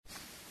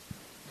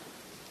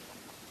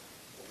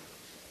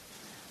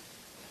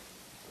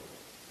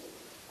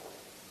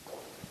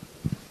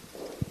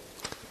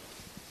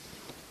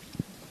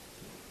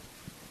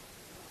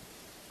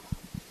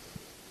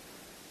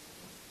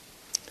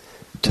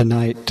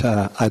Tonight,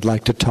 I'd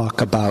like to talk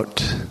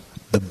about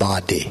the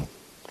body.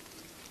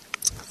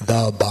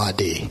 The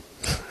body.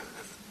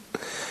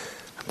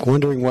 I'm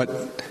wondering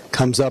what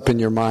comes up in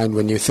your mind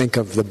when you think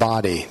of the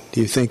body. Do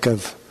you think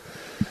of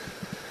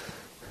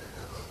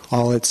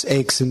all its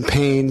aches and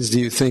pains? Do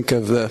you think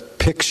of the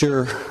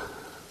picture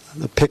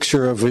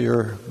of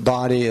your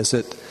body? Is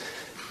it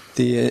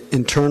the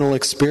internal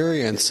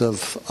experience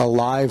of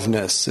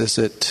aliveness? Is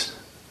it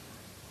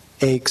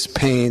aches,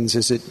 pains?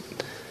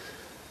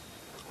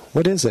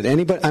 What is it?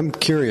 Anybody? I'm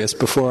curious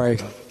before I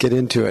get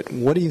into it.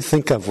 What do you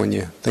think of when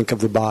you think of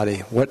the body?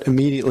 What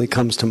immediately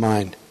comes to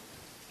mind?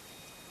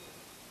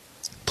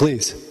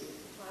 Please.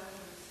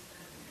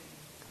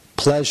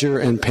 Pleasure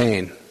and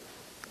pain.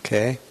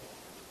 Okay.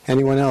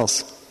 Anyone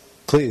else?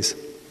 Please.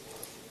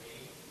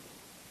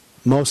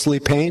 Mostly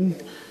pain?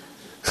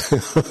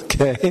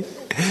 Okay.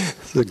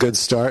 That's a good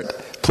start.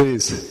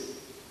 Please.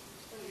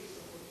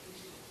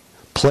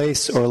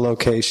 Place or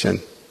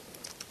location.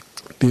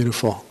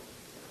 Beautiful.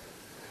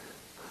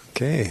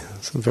 Okay,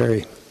 that's a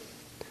very...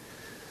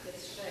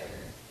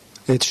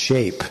 It's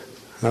shape.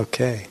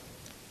 Okay.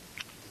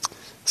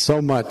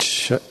 So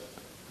much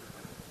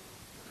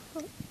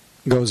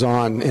goes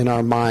on in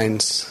our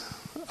minds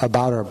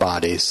about our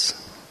bodies.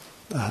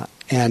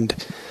 And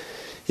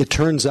it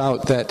turns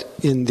out that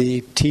in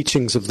the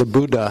teachings of the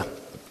Buddha,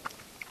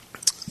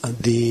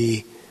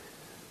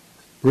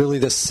 really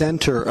the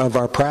center of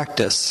our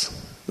practice,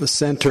 the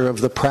center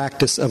of the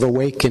practice of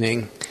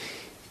awakening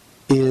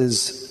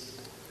is,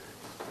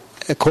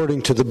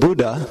 according to the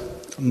Buddha,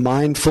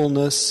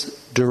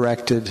 mindfulness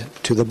directed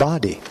to the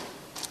body.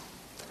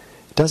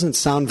 It doesn't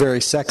sound very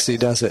sexy,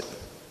 does it?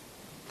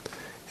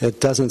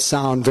 It doesn't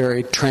sound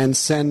very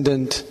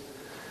transcendent.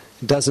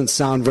 It doesn't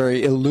sound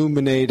very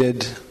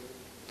illuminated,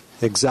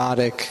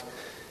 exotic.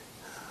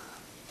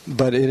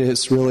 But it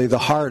is really the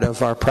heart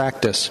of our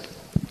practice.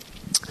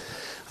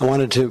 I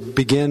wanted to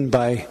begin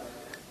by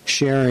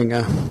sharing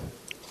a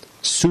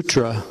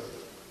sutra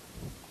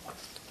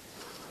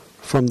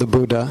from the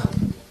Buddha,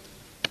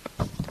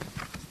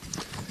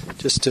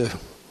 just to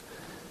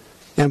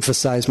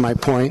emphasize my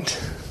point.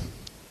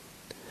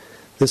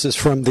 This is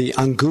from the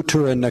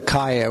Anguttara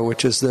Nikaya,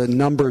 which is the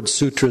numbered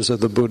sutras of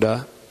the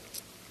Buddha.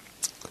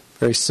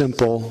 Very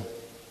simple.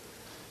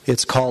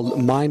 It's called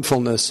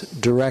Mindfulness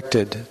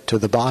Directed to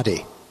the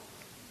Body.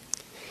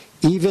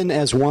 Even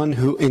as one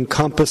who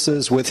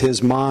encompasses with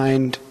his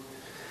mind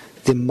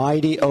the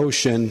mighty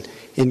ocean,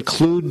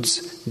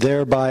 includes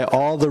thereby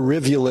all the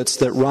rivulets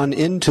that run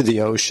into the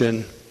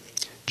ocean,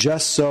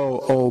 just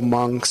so, O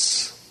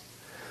monks,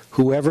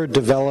 whoever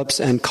develops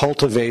and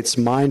cultivates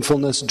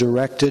mindfulness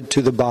directed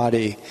to the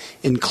body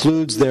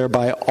includes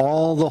thereby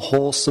all the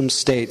wholesome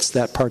states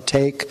that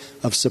partake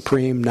of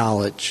supreme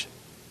knowledge.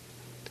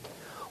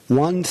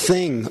 One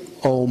thing,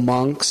 O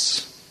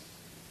monks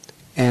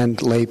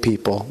and lay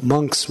people.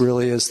 Monks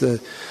really is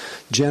the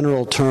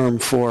general term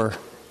for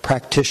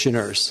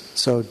practitioners.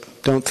 So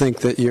don't think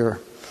that you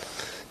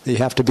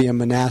have to be a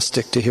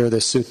monastic to hear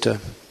this sutta.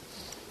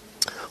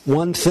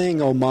 One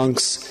thing, O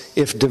monks,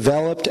 if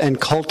developed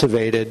and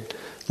cultivated,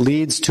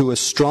 leads to a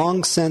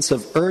strong sense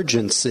of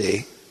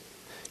urgency,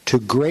 to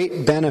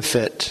great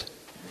benefit,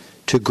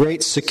 to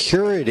great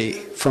security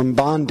from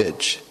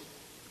bondage,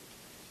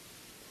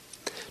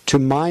 to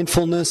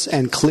mindfulness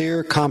and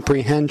clear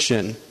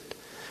comprehension,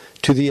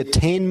 to the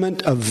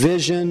attainment of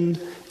vision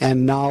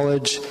and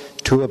knowledge,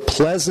 to a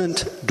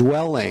pleasant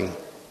dwelling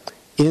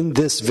in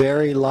this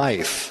very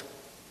life,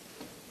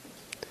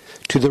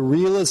 to the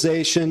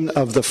realization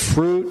of the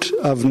fruit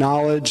of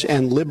knowledge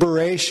and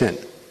liberation.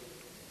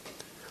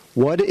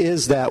 What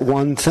is that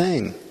one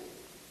thing?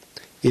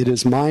 It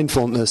is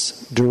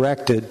mindfulness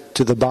directed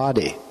to the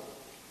body.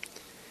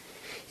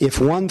 If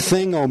one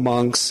thing, O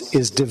monks,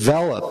 is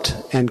developed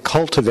and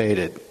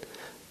cultivated,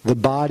 the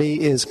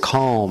body is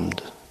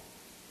calmed.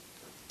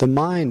 The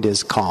mind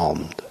is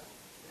calmed.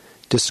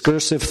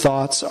 Discursive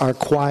thoughts are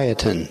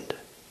quietened.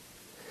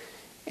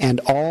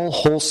 And all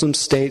wholesome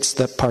states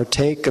that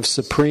partake of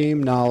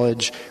supreme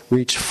knowledge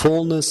reach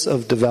fullness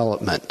of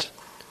development.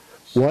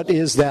 What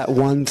is that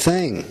one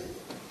thing?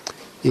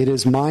 It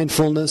is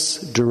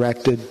mindfulness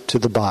directed to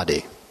the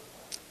body.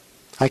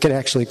 I could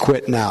actually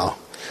quit now.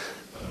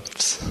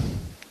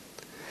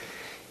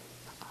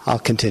 I'll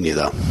continue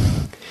though.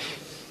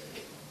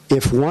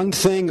 If one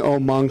thing, O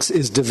monks,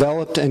 is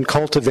developed and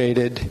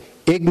cultivated,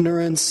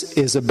 ignorance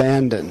is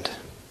abandoned.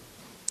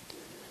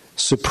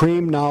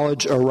 Supreme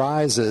knowledge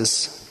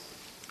arises.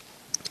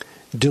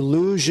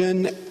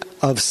 Delusion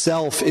of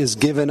self is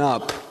given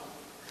up.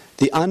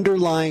 The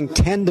underlying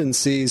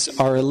tendencies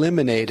are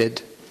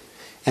eliminated,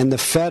 and the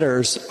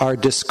fetters are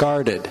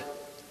discarded.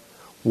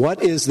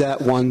 What is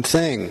that one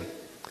thing?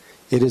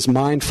 It is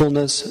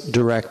mindfulness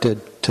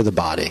directed to the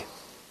body.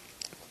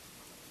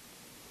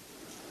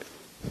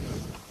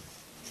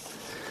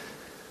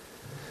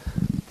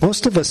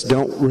 Most of us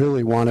don't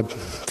really want to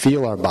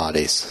feel our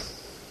bodies.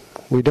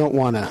 We don't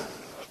want to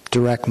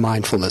direct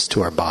mindfulness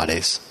to our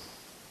bodies.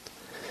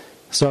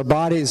 So our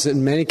bodies,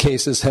 in many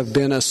cases, have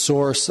been a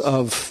source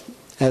of,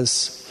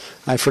 as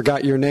I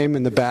forgot your name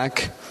in the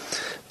back,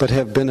 but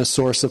have been a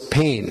source of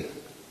pain.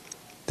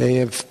 They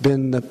have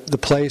been the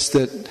place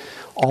that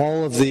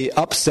all of the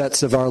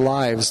upsets of our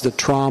lives, the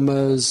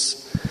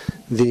traumas,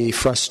 the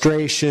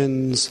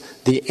frustrations,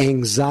 the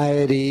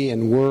anxiety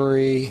and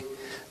worry,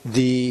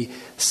 the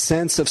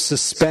sense of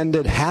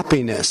suspended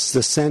happiness,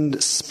 the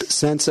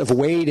sense of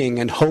waiting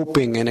and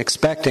hoping and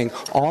expecting,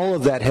 all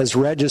of that has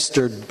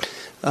registered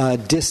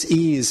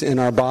dis-ease in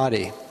our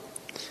body.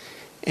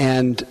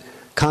 And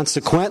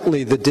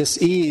consequently, the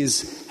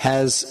dis-ease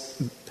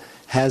has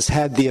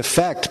had the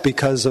effect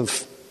because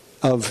of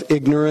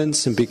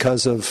ignorance and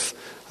because of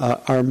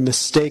our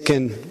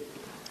mistaken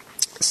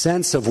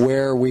sense of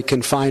where we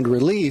can find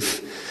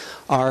relief.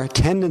 Our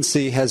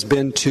tendency has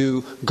been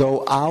to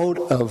go out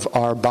of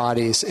our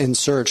bodies in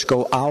search,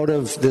 go out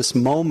of this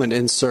moment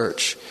in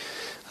search.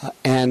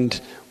 And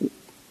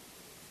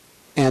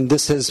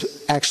this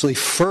has actually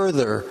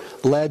further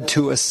led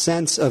to a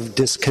sense of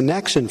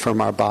disconnection from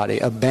our body,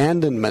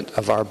 abandonment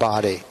of our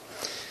body.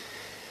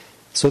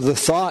 So the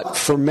thought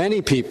for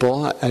many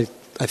people, I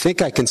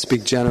think I can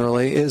speak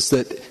generally, is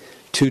that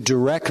to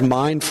direct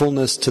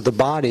mindfulness to the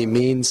body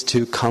means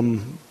to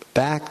come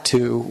back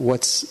to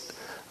what's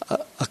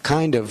a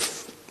kind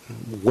of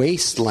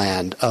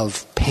wasteland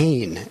of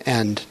pain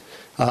and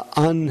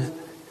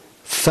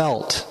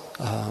unfelt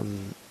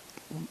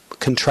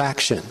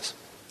contractions.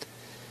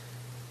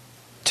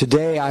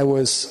 Today I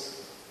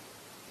was,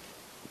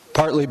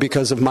 partly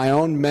because of my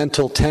own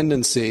mental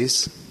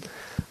tendencies,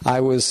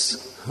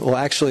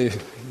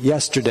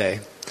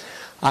 yesterday,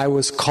 I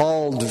was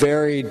called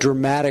very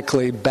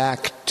dramatically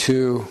back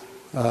to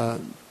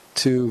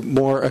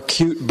more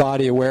acute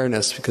body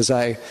awareness, because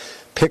I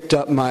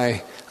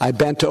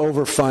bent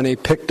over funny,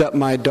 picked up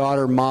my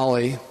daughter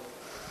Molly,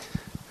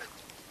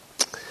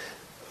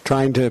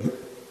 trying to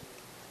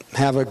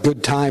have a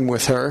good time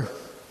with her,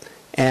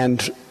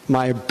 and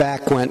my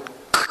back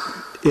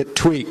it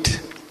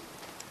tweaked.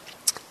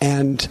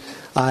 And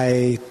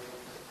I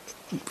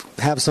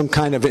have some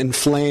kind of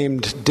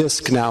inflamed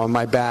disc now in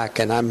my back,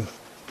 and I'm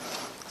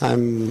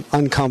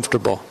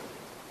uncomfortable.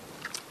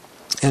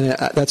 And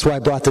that's why I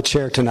brought the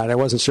chair tonight. I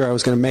wasn't sure I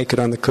was going to make it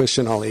on the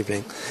cushion all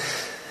evening.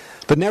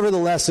 But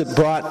nevertheless, it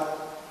brought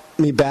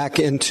me back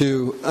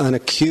into an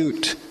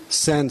acute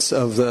sense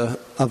of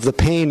the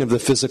pain of the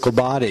physical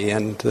body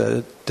and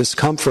the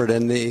discomfort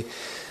and the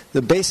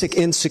basic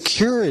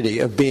insecurity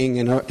of being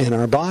in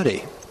our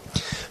body.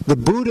 The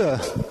Buddha,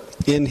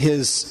 in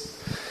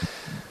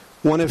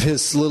one of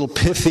his little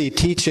pithy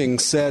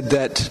teachings, said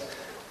that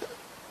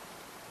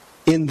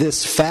in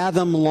this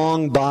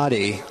fathom-long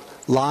body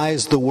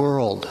lies the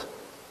world,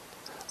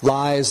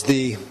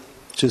 we'll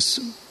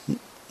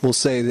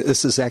say that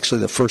this is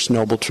actually the first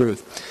noble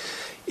truth.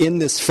 In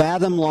this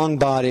fathom-long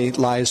body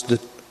lies the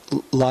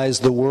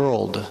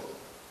world.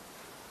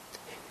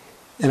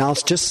 And I'll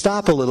just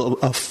stop a little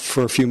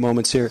for a few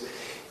moments here.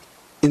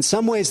 In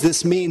some ways,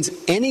 this means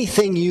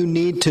anything you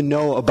need to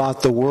know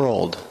about the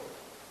world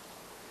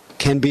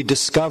can be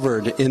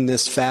discovered in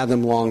this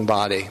fathom-long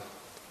body.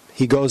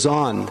 He goes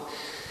on,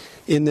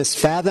 in this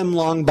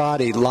fathom-long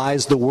body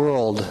lies the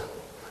world,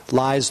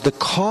 lies the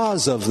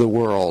cause of the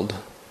world,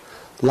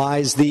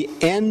 lies the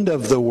end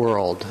of the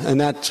world.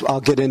 And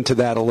I'll get into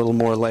that a little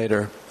more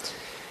later.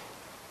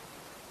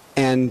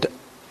 And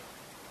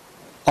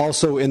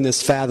also in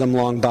this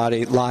fathom-long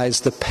body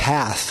lies the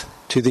path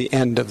to the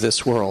end of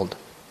this world.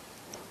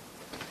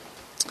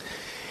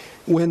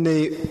 When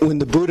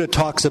the Buddha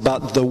talks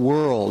about the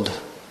world,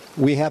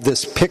 we have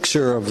this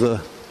picture of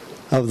the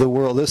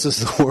world. This is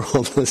the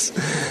world.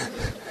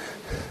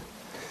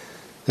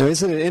 Now,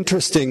 isn't it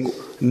interesting?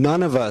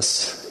 None of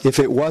us, if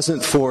it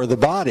wasn't for the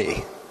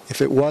body,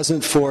 if it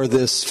wasn't for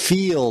this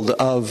field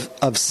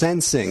of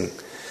sensing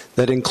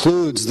that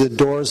includes the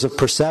doors of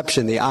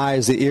perception, the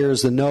eyes, the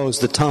ears, the nose,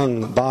 the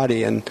tongue,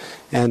 body, and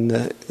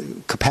the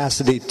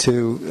capacity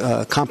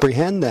to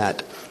comprehend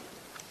that,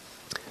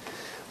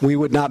 we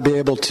would not be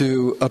able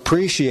to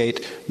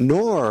appreciate,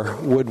 nor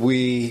would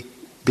we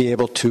be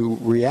able to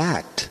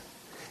react.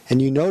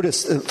 And you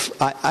notice,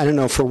 I don't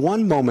know, for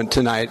one moment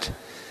tonight,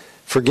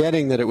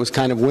 forgetting that it was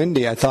kind of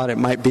windy, I thought it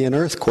might be an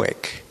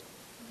earthquake.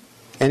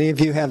 Any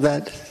of you have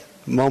that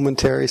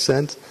momentary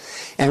sense?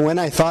 And when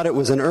I thought it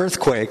was an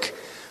earthquake,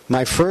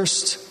 my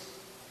first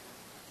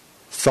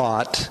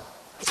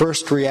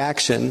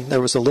reaction,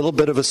 there was a little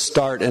bit of a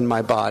start in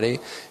my body,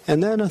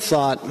 and then a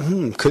thought,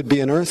 could be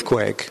an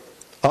earthquake.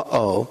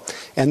 Uh-oh.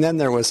 And then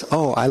there was,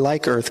 I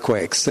like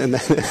earthquakes. And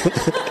then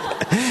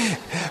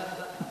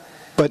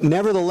but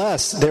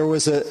nevertheless,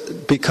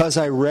 because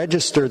I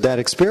registered that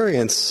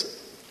experience,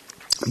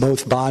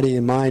 both body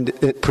and mind,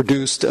 it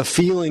produced a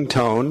feeling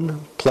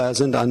tone,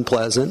 pleasant,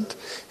 unpleasant,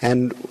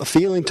 and a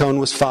feeling tone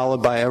was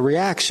followed by a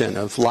reaction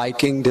of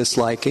liking,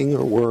 disliking,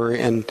 or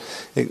worry, and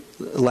it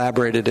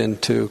elaborated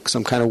into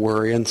some kind of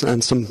worry, and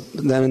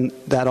then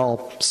that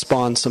all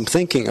spawned some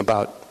thinking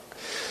about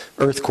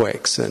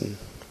earthquakes and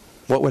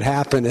what would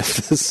happen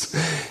if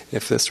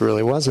this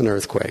really was an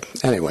earthquake.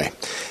 Anyway,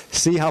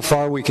 see how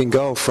far we can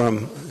go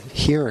from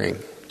hearing,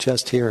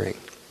 just hearing.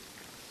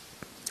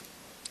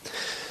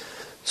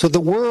 So the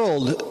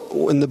world,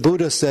 when the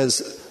Buddha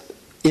says,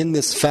 in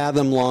this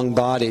fathom-long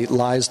body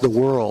lies the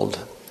world,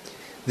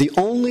 the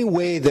only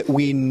way that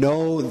we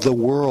know the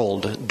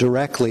world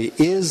directly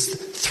is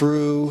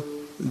through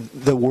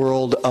the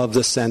world of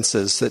the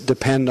senses that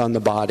depend on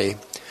the body.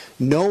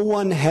 No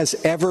one has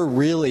ever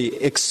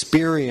really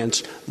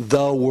experienced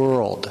the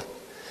world.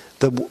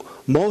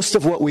 Most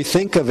of what we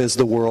think of as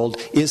the world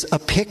is a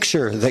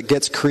picture that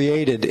gets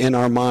created in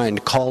our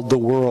mind called the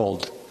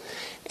world.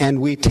 And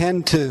we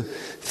tend to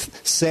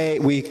say,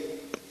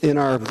 in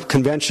our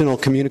conventional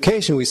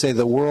communication, we say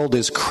the world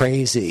is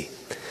crazy.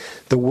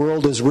 The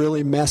world is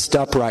really messed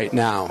up right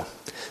now.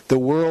 The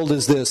world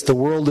is this, the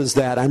world is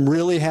that. I'm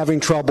really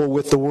having trouble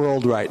with the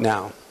world right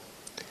now.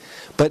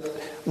 But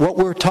what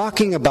we're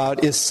talking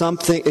about is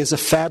a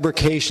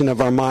fabrication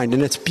of our mind.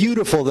 And it's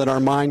beautiful that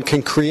our mind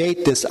can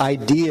create this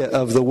idea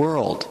of the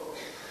world.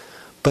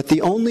 But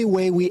the only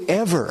way we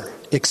ever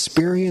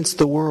experience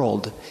the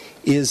world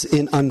is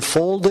in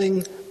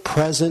unfolding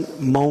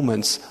present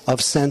moments of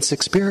sense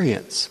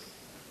experience.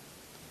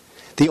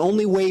 The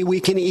only way we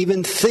can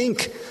even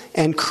think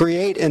and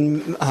create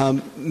and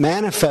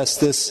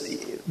manifest this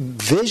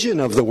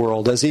vision of the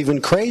world as even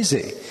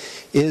crazy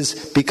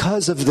is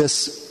because of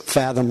this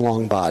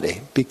fathom-long body,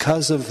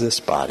 because of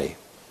this body.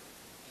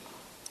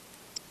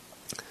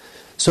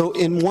 So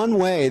in one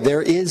way,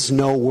 there is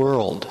no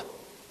world.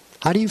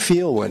 How do you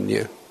feel when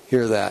you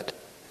hear that?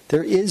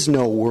 There is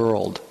no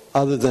world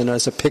other than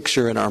as a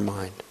picture in our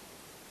mind.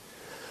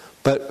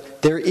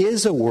 But there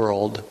is a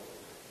world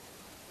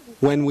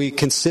when we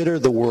consider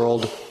the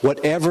world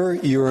whatever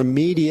your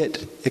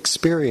immediate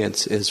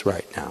experience is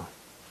right now.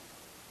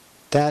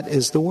 That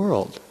is the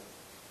world.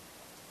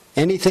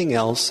 Anything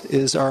else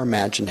is our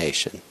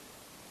imagination.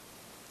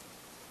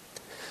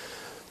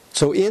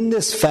 So in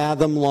this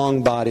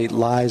fathom-long body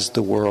lies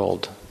the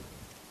world.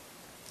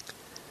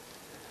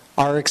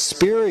 Our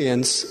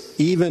experience,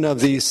 even of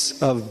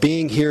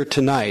being here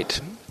tonight,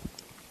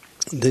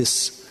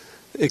 this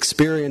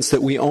experience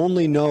that we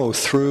only know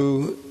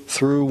through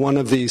one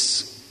of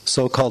these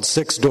so-called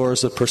 6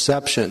 doors of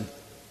perception,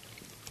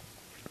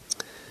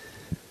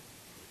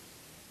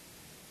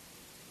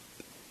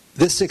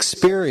 this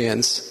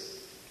experience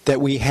that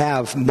we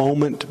have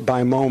moment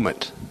by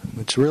moment,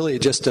 it's really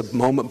just a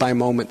moment by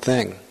moment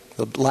thing.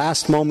 The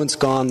last moment's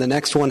gone, the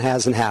next one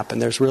hasn't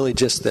happened, there's really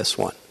just this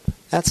one.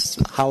 That's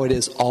how it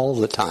is all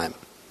the time.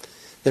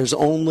 There's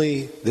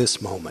only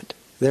this moment.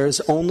 There's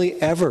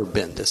only ever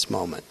been this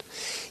moment.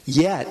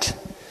 Yet,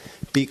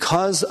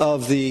 because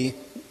of the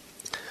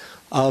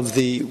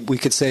we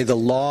could say the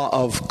law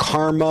of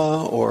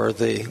karma, or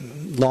the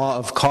law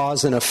of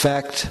cause and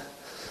effect,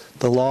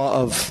 the law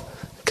of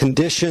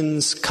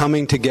conditions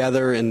coming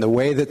together in the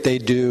way that they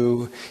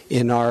do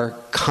in our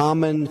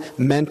common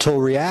mental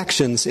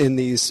reactions in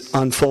these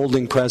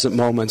unfolding present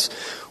moments,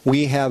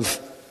 we have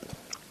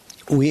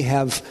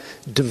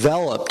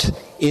developed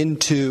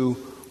into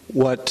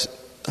what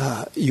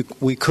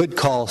we could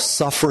call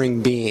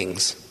suffering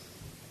beings.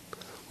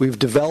 We've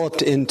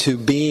developed into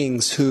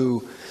beings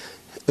who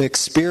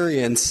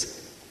experience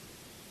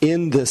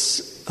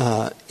this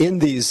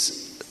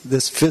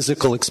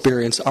physical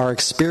experience, our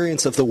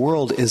experience of the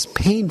world is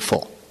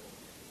painful.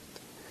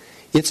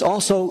 It's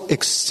also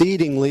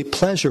exceedingly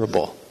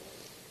pleasurable.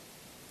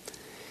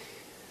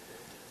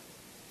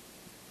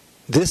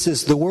 This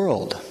is the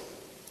world.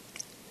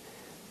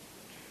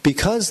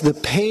 Because the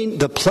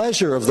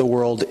pleasure of the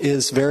world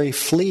is very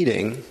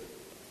fleeting,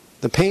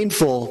 the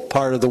painful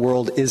part of the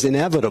world is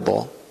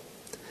inevitable,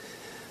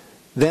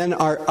 then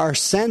our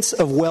sense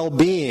of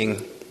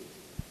well-being,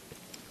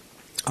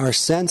 our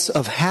sense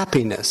of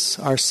happiness,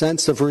 our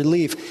sense of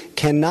relief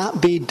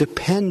cannot be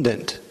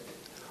dependent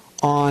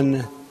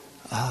on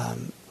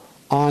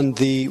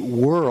the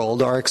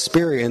world, our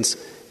experience,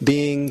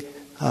 being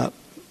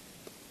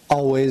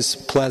always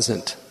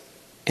pleasant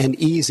and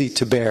easy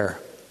to bear.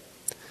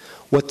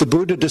 What the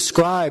Buddha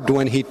described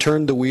when he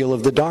turned the wheel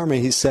of the Dharma,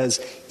 he says,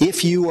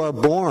 if you are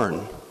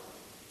born,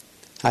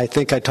 I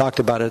think I talked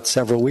about it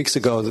several weeks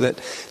ago,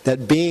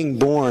 that being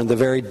born, the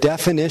very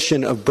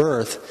definition of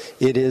birth,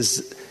 it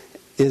is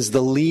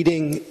the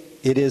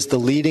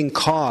leading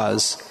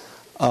cause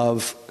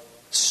of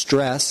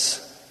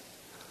stress,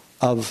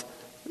 of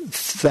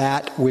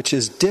that which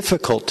is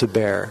difficult to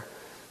bear,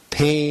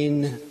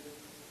 pain,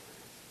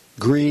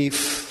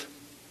 grief,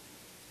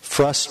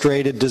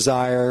 frustrated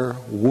desire,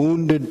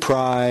 wounded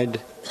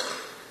pride,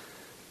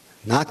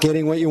 not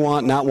getting what you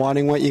want, not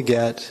wanting what you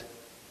get,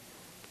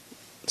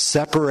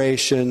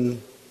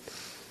 separation,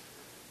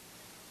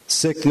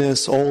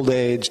 sickness, old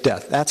age,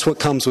 death. That's what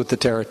comes with the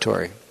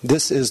territory.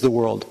 This is the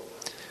world.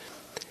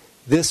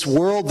 This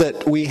world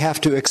that we have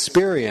to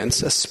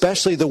experience,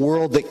 especially the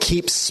world that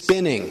keeps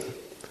spinning,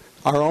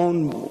 our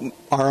own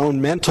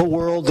mental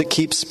world that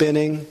keeps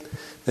spinning,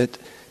 that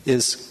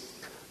is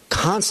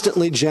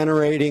constantly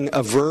generating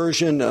a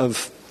version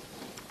of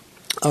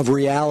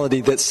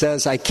reality that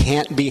says, I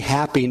can't be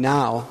happy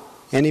now.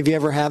 Any of you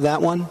ever have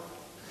that one?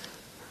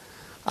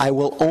 I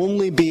will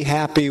only be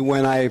happy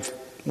when I've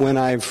when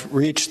I've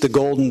reached the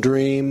golden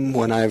dream,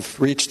 when I've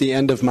reached the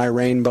end of my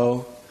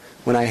rainbow,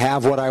 when I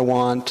have what I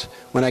want,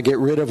 when I get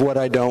rid of what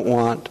I don't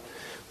want,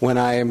 when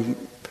I am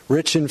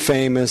rich and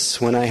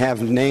famous, when I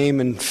have name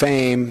and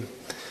fame,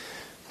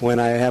 when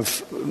I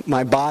have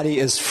my body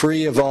is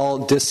free of all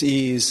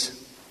dis-ease,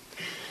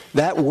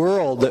 that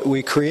world that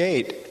we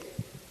create,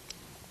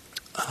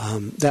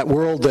 that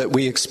world that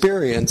we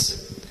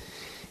experience,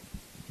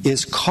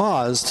 is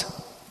caused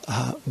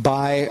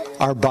by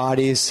our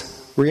body's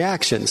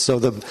reaction. So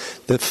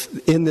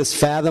in this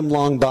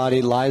fathom-long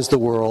body lies the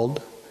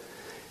world.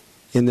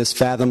 In this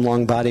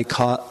fathom-long body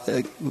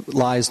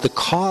lies the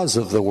cause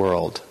of the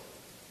world.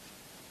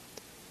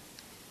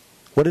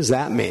 What does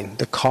that mean,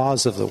 the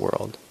cause of the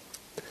world?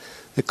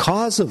 The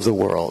cause of the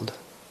world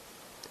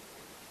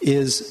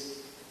is...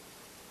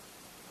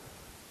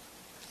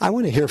 I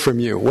want to hear from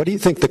you. What do you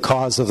think the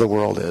cause of the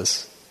world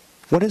is?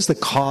 What is the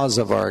cause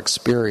of our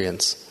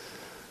experience?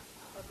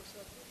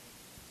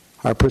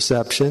 Our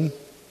perception.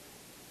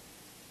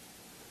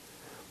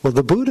 Well,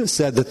 the Buddha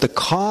said that the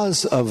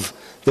cause of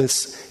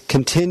this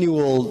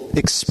continual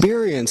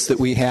experience that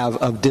we have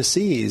of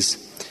dis-ease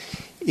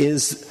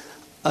is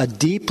a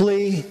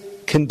deeply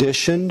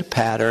conditioned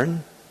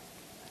pattern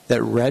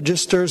that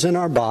registers in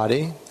our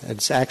body.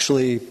 It's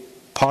actually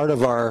part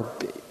of our,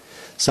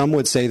 some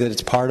would say that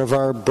it's part of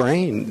our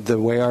brain, the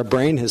way our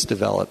brain has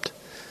developed.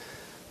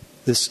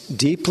 This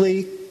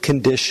deeply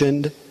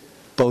conditioned,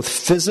 both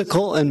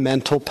physical and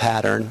mental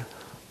pattern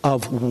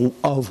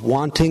of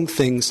wanting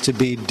things to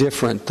be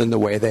different than the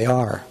way they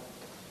are,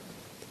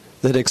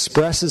 that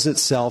expresses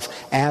itself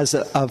as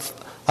a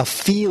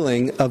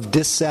feeling of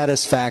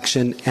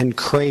dissatisfaction and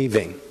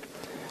craving,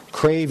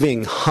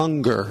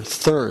 hunger,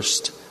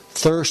 thirst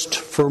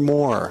for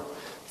more,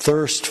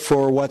 thirst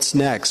for what's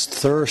next,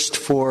 thirst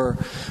for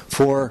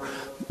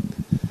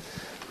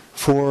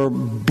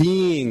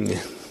being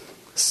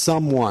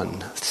someone,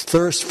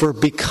 thirst for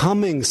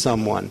becoming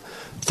someone,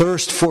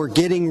 thirst for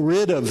getting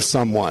rid of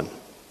someone.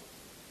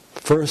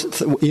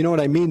 First, you know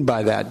what I mean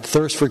by that?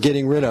 Thirst for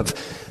getting rid of.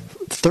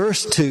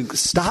 Thirst to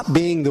stop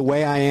being the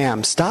way I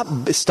am.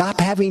 Stop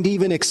having to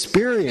even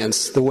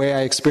experience the way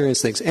I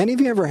experience things. Any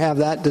of you ever have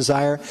that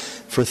desire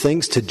for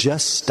things to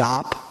just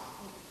stop?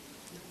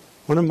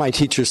 One of my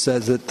teachers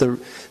says that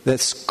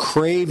that's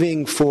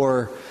craving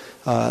for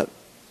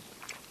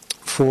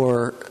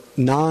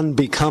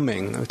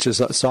non-becoming, which is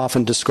so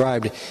often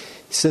described. He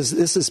says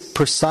this is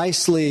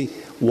precisely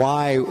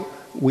why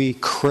we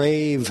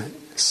crave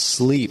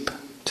sleep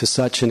to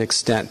such an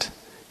extent,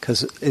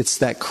 because it's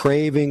that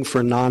craving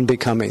for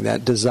non-becoming,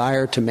 that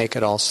desire to make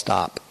it all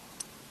stop.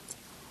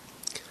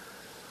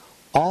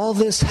 All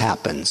this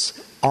happens,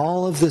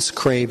 all of this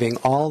craving,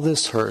 all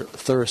this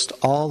thirst,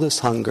 all this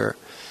hunger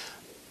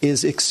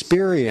is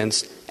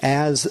experienced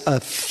as a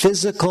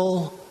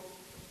physical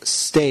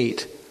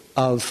state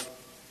of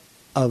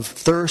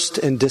thirst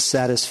and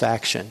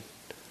dissatisfaction,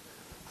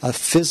 a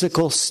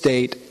physical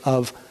state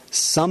of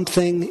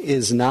something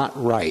is not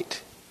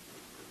right.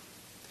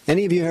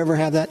 Any of you ever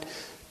have that?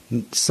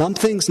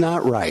 Something's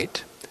not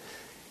right.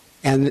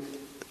 And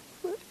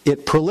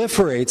it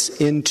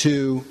proliferates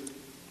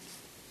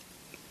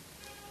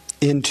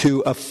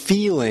into a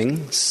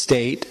feeling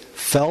state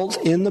felt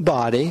in the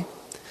body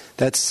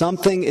that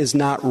something is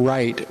not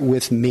right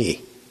with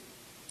me.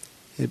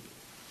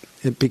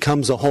 It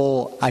becomes a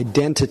whole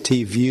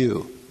identity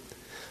view,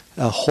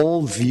 a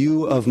whole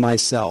view of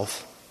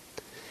myself.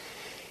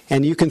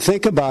 And you can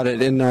think about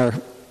it in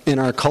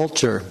our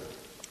culture.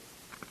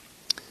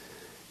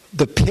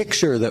 The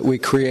picture that we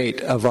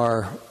create of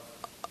our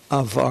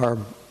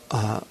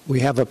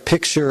we have a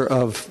picture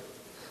of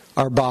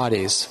our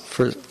bodies,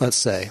 for let's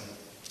say.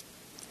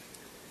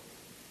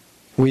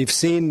 We've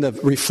seen the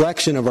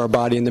reflection of our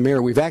body in the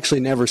mirror. We've actually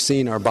never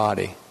seen our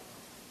body.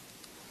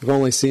 We've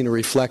only seen a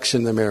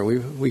reflection in the mirror.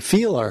 We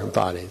feel our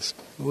bodies.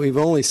 We've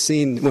only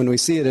seen, when we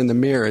see it in the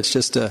mirror, it's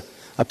just a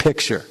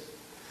picture.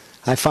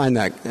 I find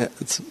that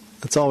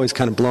it's always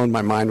kind of blown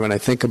my mind when I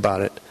think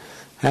about it.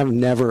 I've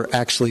never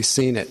actually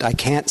seen it. I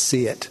can't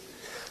see it.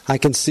 I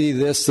can see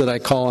this that I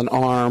call an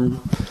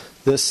arm,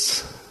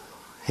 this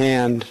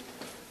hand,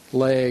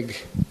 leg,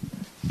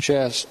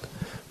 chest,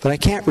 but I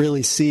can't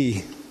really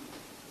see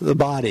the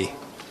body.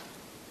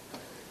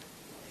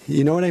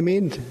 You know what I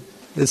mean?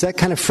 Does that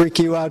kind of freak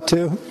you out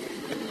too?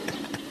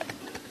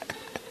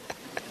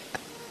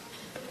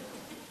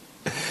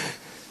 In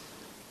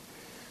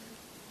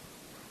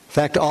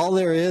fact, all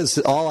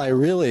I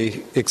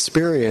really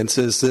experience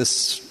is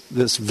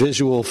this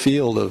visual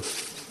field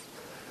of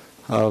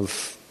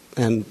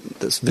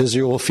this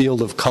visual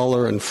field of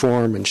color and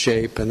form and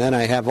shape, and then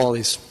I have all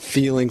these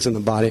feelings in the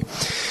body.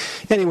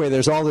 Anyway,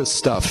 there's all this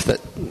stuff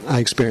that I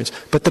experience.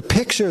 But the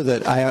picture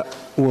that I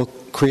will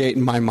create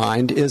in my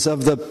mind is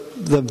of the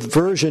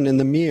version in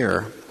the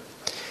mirror.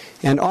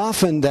 And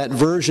often that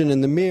version in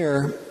the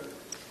mirror,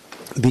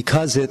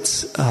 because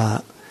it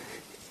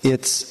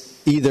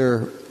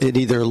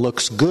either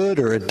looks good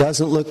or it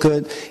doesn't look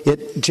good,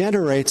 it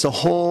generates a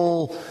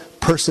whole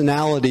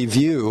personality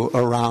view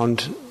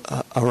around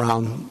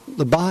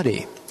the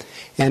body.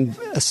 And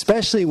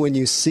especially when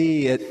you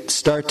see it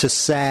start to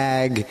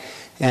sag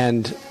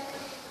and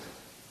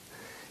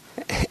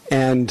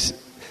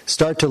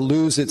start to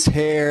lose its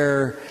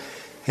hair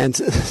and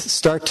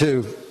start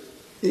to,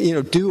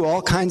 do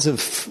all kinds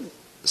of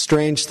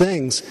strange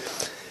things,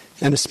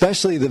 and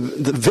especially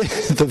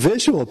the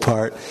visual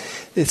part,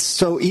 it's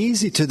so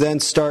easy to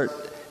then start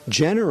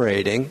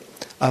generating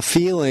a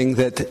feeling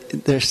that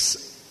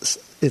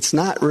it's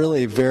not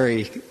really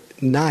very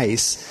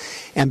nice.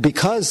 And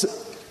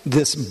because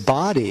this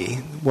body,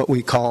 what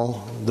we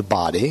call the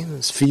body,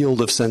 this field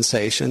of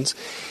sensations,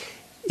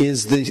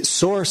 is the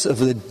source of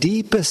the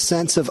deepest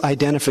sense of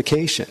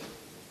identification,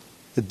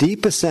 the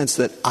deepest sense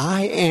that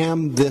I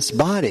am this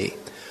body,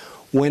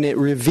 when it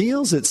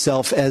reveals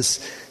itself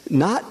as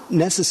not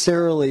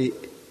necessarily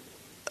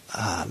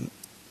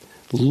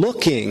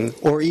looking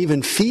or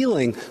even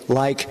feeling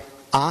like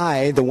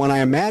I, the one I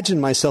imagine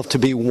myself to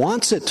be,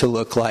 wants it to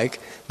look like,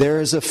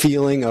 there is a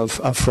feeling of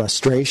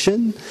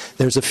frustration.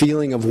 There's a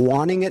feeling of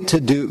wanting it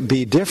to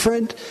be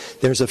different.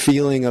 There's a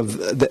feeling of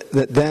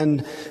that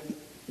then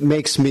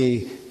makes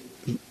me,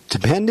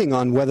 depending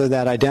on whether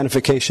that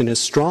identification is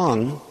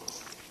strong,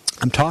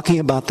 I'm talking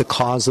about the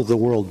cause of the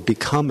world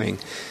becoming.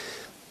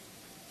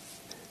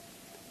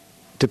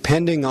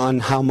 Depending on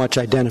how much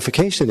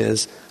identification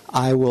is,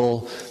 I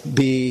will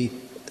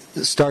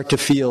start to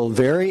feel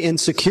very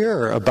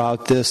insecure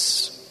about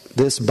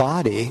this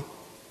body.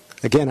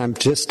 Again, I'm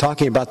just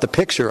talking about the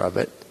picture of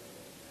it.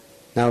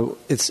 Now,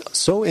 it's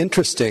so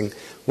interesting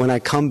when I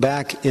come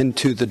back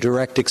into the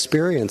direct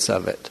experience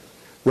of it.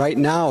 Right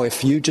now,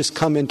 if you just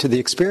come into the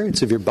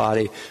experience of your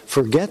body,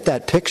 forget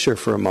that picture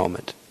for a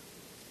moment.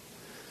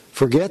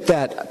 Forget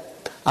that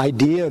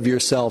idea of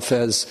yourself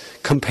as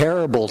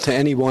comparable to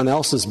anyone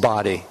else's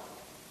body,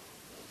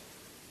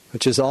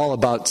 which is all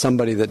about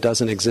somebody that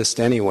doesn't exist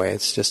anyway.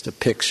 It's just a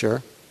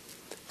picture.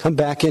 Come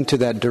back into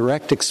that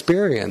direct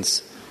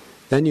experience.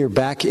 Then you're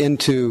back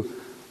into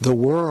the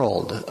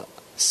world,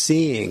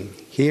 seeing,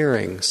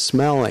 hearing,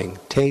 smelling,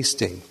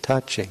 tasting,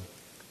 touching,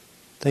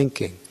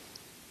 thinking.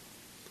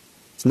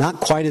 It's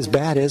not quite as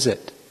bad, is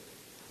it?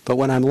 But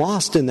when I'm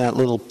lost in that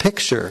little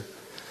picture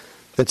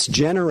that's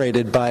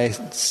generated by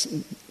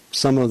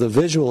some of the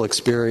visual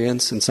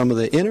experience and some of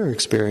the inner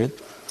experience,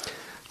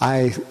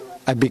 I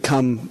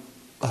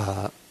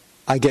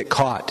get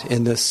caught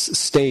in this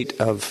state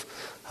of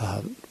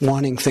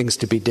wanting things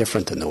to be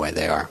different than the way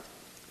they are.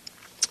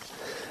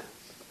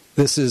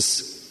 This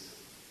is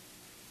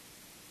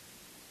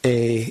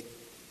a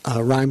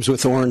Rhymes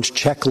with Orange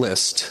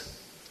checklist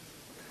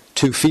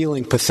to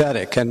feeling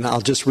pathetic, and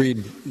I'll just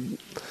read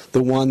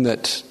the one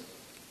that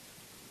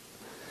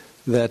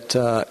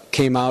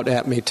came out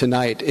at me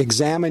tonight.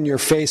 Examine your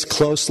face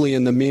closely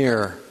in the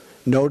mirror.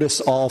 Notice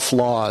all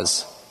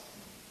flaws.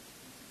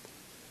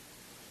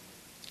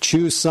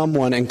 Choose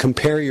someone and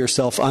compare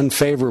yourself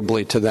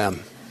unfavorably to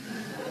them.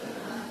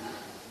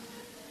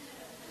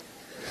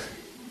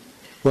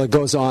 Well, it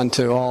goes on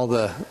to all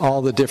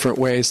the different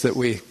ways that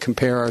we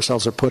compare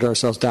ourselves or put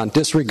ourselves down.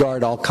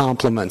 Disregard all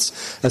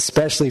compliments,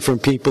 especially from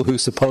people who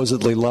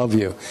supposedly love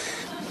you.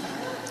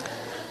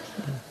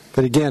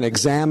 But again,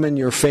 examine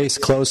your face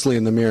closely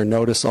in the mirror.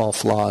 Notice all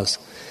flaws.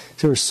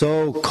 So we're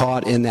so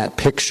caught in that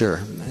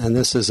picture, and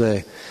this is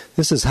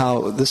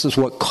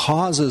what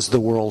causes the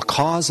world,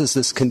 causes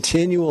this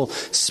continual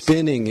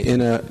spinning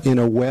in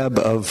a web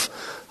of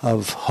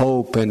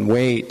hope and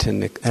weight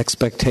and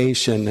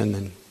expectation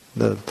and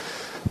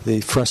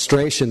the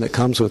frustration that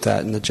comes with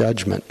that and the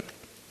judgment.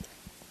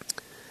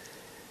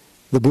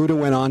 The Buddha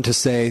went on to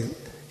say,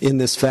 in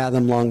this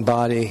fathom-long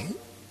body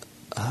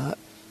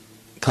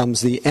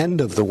comes the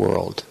end of the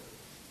world.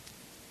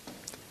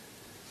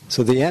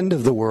 So the end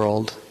of the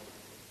world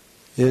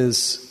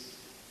is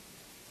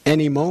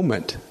any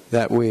moment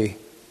that we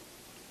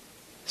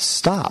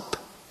stop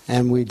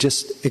and we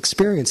just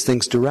experience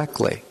things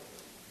directly.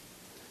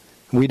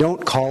 We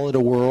don't call it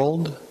a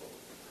world.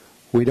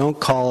 We don't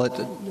call it,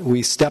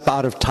 we step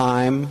out of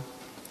time.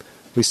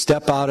 We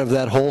step out of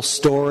that whole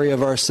story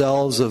of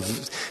ourselves,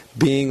 of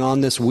being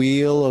on this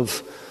wheel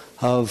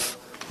of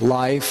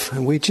life,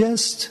 and we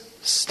just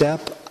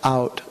step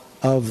out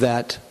of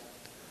that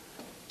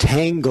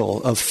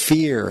tangle of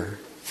fear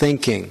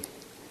thinking,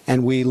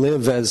 and we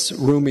live, as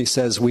Rumi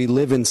says, we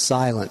live in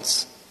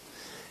silence,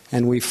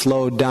 and we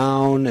flow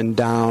down and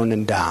down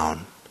and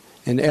down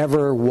in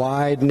ever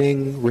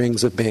widening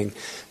rings of being,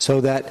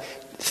 so that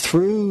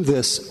through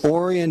this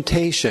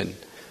orientation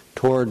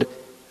toward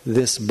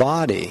this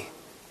body,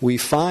 we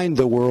find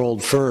the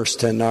world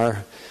first and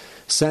our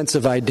sense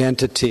of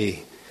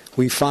identity.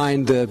 We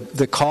find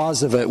the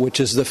cause of it, which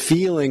is the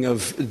feeling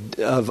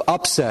of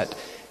upset.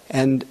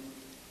 And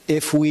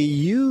if we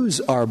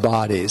use our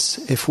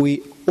bodies, if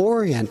we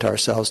orient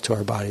ourselves to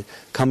our body,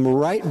 come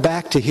right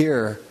back to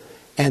here,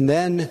 and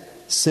then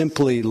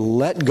simply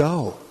let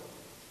go.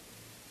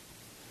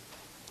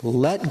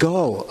 Let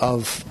go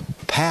of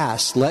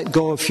past, let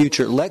go of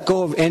future, let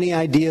go of any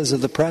ideas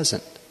of the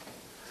present.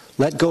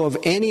 Let go of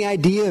any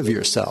idea of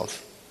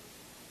yourself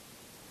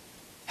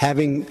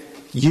having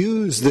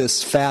use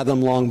this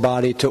fathom-long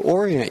body to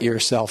orient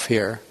yourself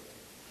here,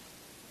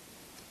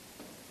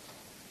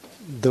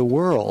 the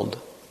world,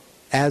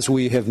 as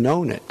we have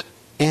known it,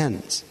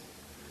 ends.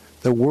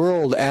 The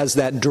world as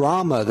that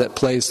drama that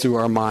plays through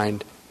our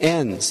mind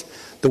ends.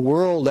 The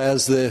world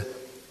as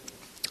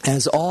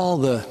all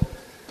the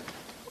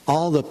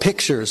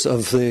pictures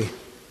of the...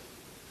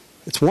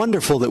 It's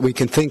wonderful that we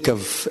can think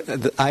of...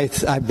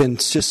 I've been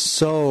just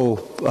so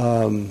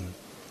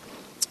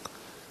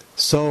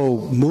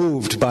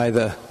moved by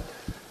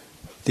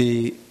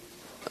the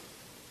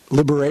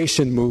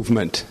liberation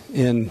movement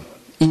in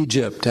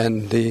Egypt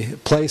and the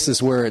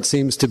places where it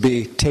seems to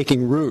be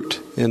taking root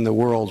in the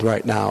world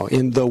right now,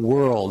 in the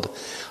world.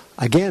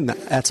 Again,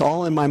 that's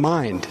all in my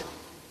mind.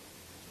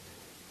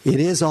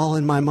 It is all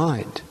in my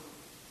mind.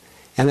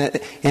 And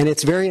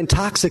it's very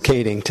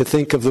intoxicating to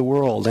think of the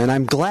world, and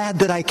I'm glad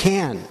that I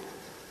can.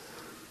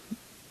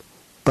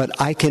 But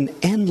I can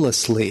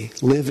endlessly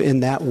live in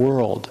that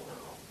world,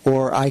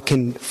 or I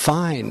can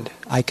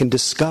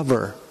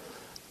discover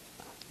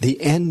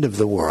the end of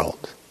the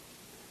world.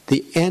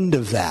 The end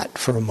of that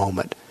for a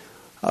moment,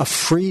 a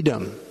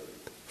freedom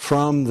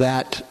from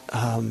that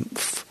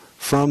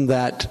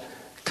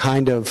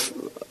kind of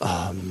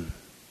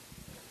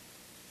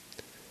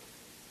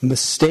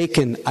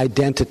mistaken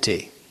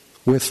identity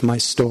with my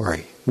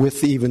story,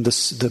 with even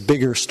the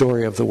bigger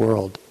story of the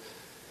world.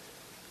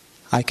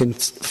 I can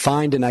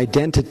find an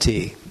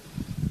identity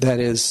that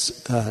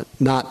is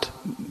not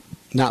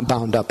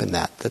bound up in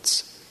that.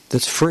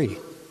 That's free,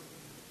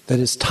 that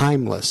is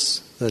timeless,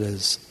 that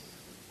is.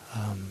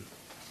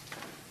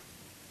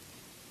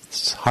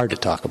 It's hard to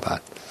talk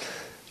about.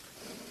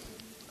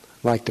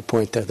 I'd like to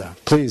point there, though.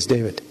 Please,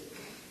 David.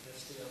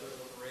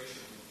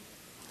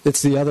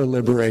 It's the other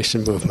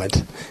liberation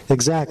movement.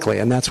 Exactly,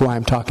 and that's why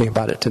I'm talking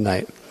about it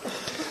tonight.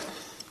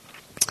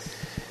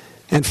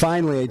 And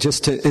finally,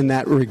 in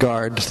that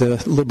regard,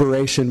 the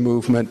liberation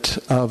movement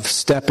of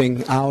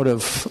stepping out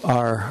of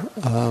our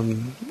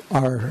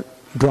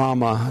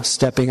drama,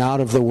 stepping out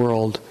of the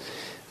world,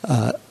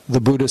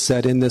 the Buddha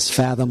said, in this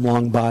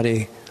fathom-long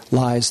body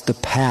lies the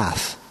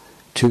path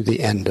to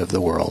the end of the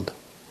world.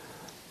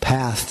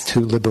 Path to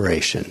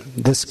liberation.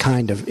 This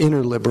kind of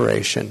inner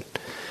liberation,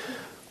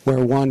 where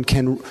one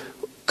can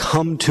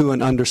come to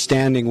an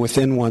understanding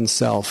within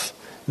oneself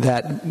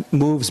that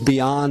moves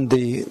beyond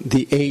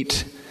the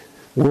 8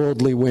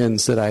 worldly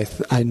winds that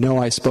I know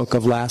I spoke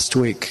of last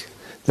week,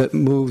 that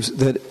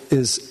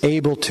is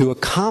able to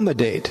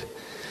accommodate.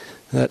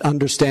 That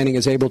understanding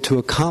is able to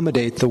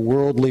accommodate the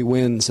worldly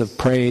winds of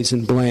praise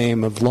and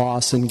blame, of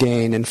loss and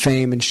gain, and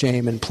fame and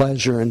shame, and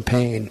pleasure and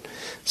pain.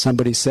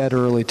 Somebody said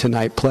early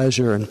tonight,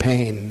 pleasure and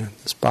pain in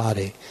this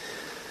body.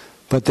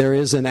 But there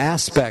is an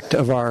aspect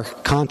of our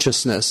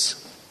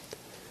consciousness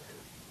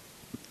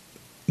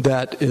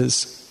that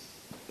is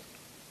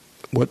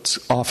what's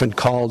often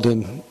called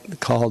the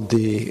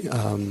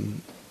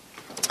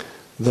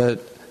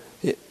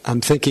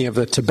I'm thinking of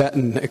the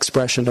Tibetan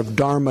expression of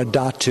Dharma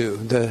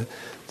Dhatu,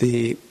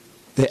 the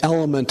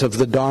element of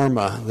the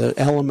Dharma, the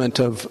element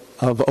of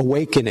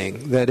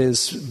awakening that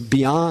is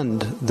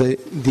beyond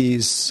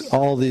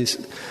all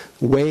these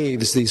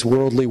waves, these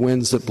worldly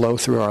winds that blow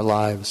through our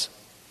lives,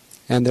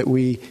 and that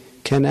we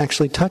can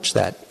actually touch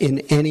that in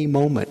any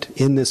moment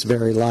in this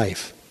very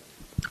life.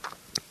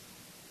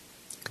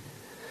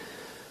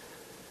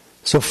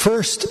 So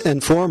first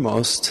and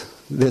foremost,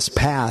 this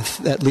path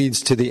that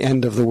leads to the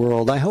end of the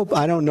world.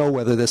 I don't know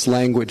whether this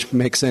language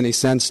makes any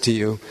sense to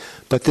you,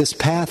 but this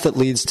path that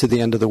leads to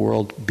the end of the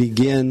world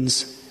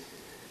begins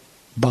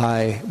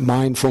by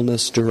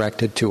mindfulness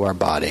directed to our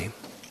body.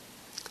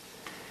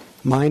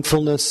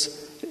 Mindfulness,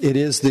 it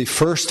is the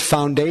first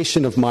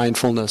foundation of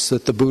mindfulness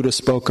that the Buddha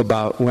spoke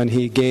about when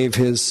he gave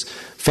his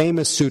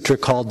famous sutra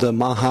called the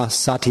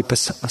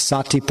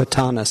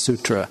Satipatthana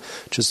Sutra,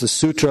 which is the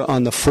sutra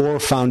on the 4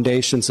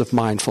 foundations of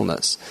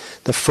mindfulness.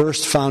 The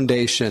first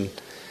foundation,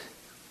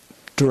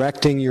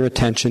 directing your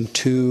attention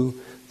to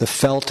the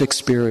felt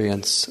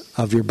experience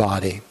of your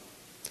body.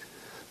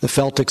 The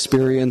felt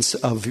experience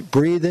of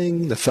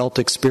breathing, the felt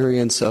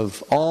experience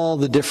of all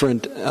the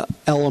different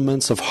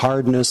elements of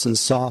hardness and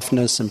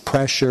softness and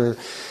pressure,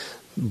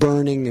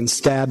 burning and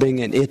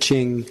stabbing and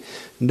itching,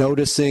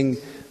 noticing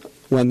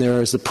when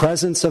there is the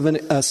presence of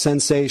a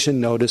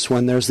sensation, notice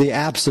when there's the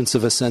absence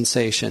of a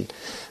sensation.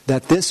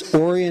 That this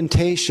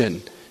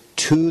orientation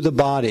to the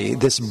body,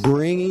 this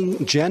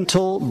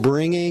gentle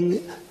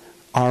bringing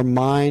our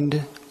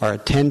mind, our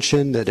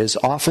attention that is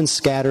often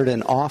scattered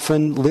and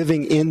often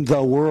living in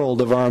the world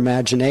of our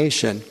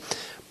imagination,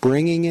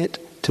 bringing it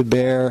to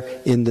bear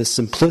in the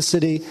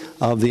simplicity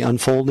of the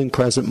unfolding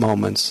present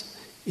moments,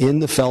 in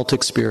the felt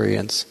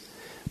experience,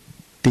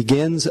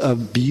 begins a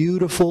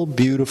beautiful,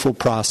 beautiful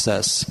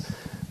process,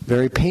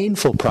 very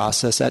painful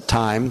process at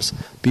times,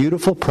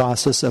 beautiful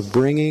process of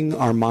bringing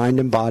our mind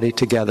and body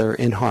together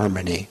in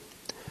harmony,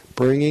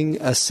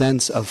 bringing a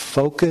sense of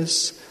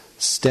focus,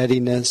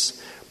 steadiness,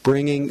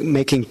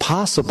 making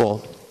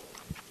possible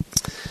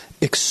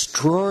the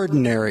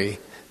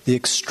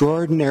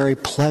extraordinary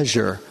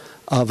pleasure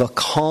of a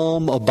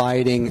calm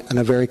abiding and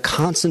a very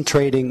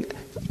concentrated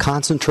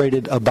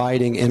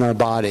abiding in our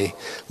body,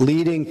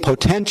 leading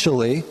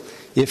potentially,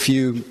 if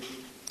you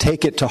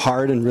take it to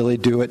heart and really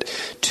do it,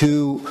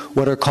 to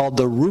what are called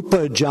the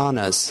rupa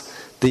jhanas,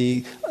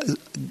 the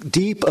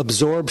deep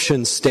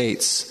absorption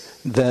states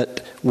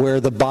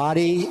where the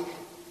body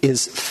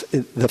is,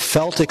 the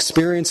felt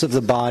experience of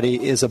the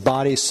body is a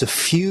body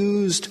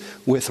suffused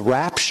with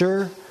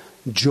rapture,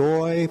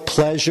 joy,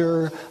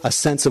 pleasure, a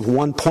sense of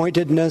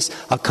one-pointedness,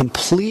 a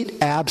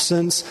complete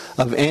absence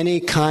of any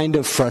kind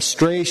of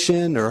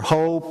frustration or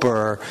hope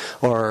or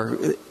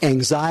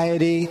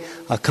anxiety,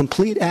 a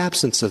complete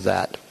absence of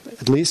that,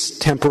 at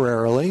least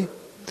temporarily.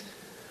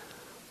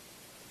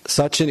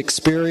 Such an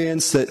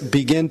experience that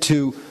begin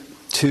to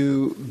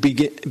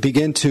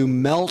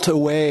melt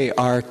away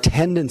our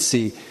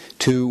tendency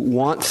to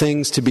want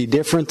things to be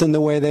different than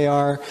the way they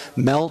are,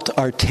 melt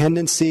our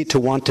tendency to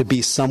want to be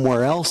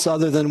somewhere else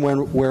other than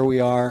where we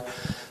are,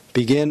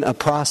 begin a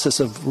process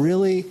of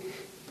really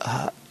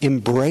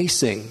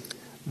embracing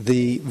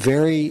the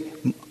very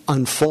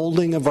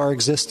unfolding of our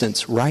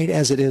existence right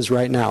as it is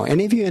right now.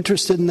 Any of you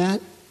interested in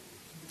that?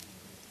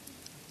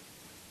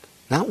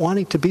 Not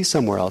wanting to be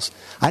somewhere else.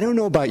 I don't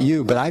know about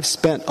you, but I've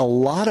spent a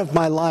lot of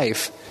my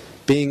life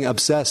being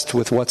obsessed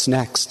with what's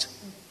next.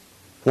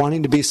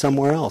 Wanting to be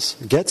somewhere else,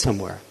 get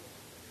somewhere.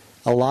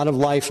 A lot of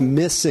life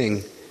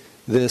missing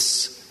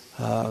this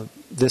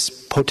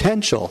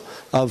potential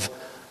of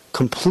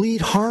complete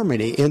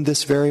harmony in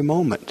this very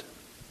moment.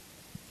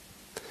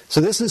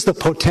 So this is the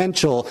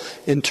potential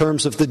in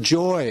terms of the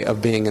joy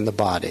of being in the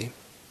body.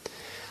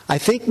 I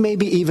think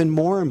maybe even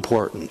more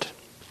important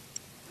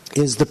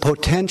is the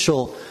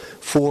potential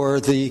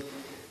for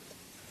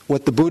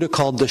what the Buddha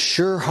called the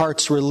sure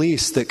heart's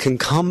release that can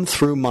come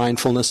through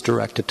mindfulness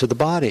directed to the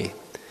body.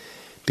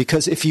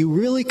 Because if you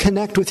really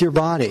connect with your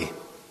body,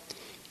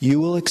 you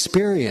will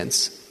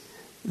experience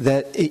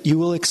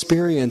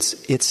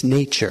its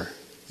nature.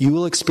 You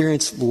will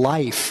experience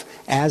life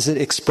as it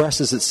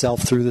expresses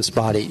itself through this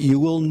body.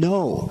 You will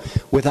know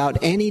without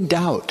any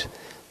doubt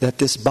that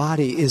this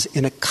body is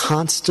in a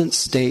constant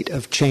state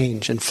of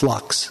change and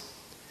flux.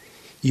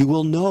 You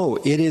will know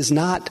it is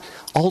not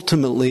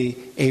ultimately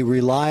a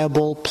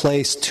reliable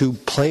place to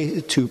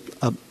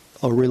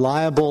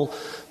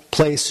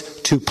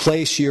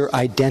place your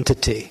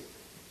identity.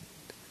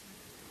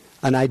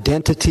 An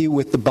identity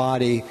with the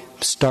body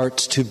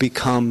starts to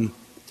become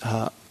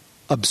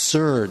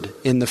absurd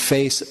in the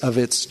face of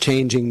its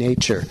changing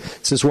nature.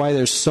 This is why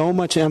there's so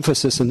much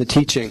emphasis in the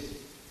teaching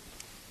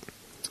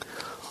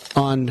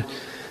on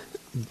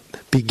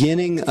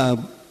beginning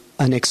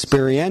an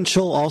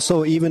experiential,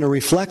 also even a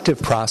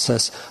reflective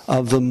process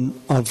of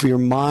your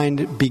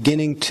mind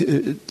beginning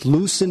to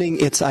loosening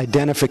its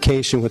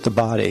identification with the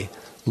body.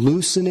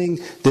 Loosening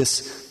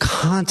this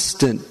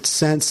constant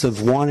sense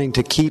of wanting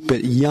to keep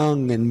it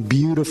young and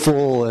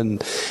beautiful and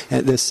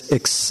this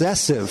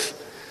excessive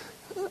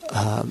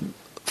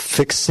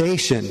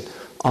fixation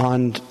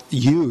on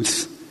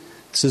youth.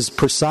 This is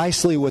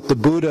precisely what the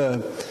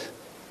Buddha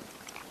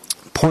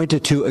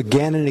pointed to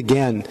again and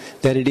again,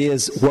 that it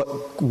is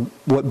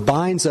what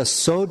binds us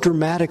so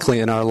dramatically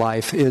in our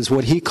life is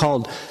what he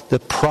called the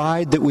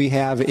pride that we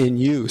have in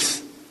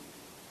youth.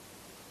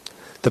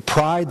 The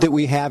pride that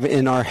we have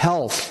in our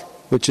health,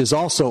 which is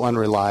also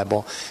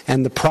unreliable,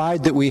 and the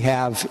pride that we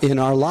have in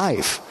our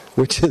life,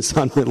 which is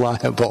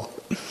unreliable.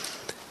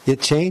 It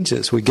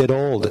changes. We get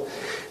old.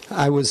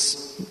 I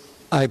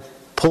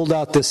pulled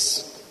out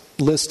this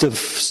list of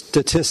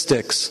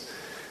statistics,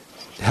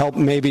 help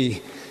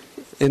maybe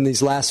in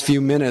these last few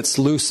minutes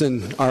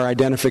loosen our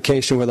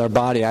identification with our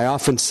body. I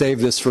often save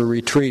this for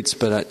retreats,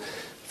 but I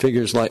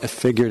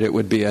figured it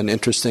would be an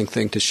interesting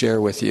thing to share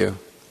with you.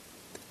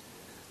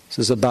 This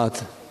is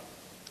about,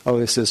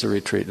 this is a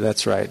retreat,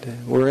 that's right.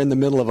 We're in the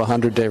middle of a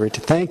 100-day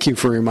retreat. Thank you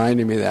for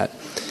reminding me that.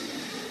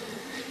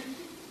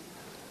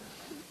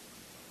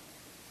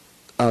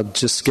 I'll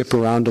just skip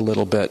around a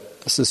little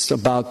bit. This is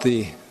about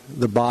the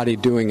body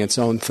doing its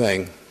own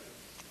thing.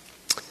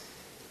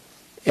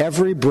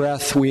 Every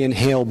breath we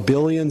inhale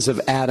billions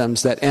of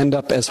atoms that end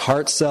up as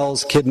heart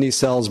cells, kidney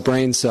cells,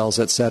 brain cells,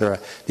 etc.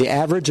 The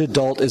average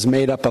adult is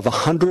made up of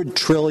 100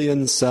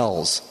 trillion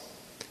cells.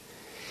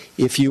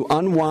 If you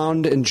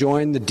unwound and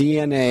joined the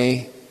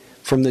DNA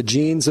from the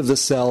genes of the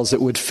cells, it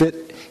would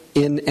fit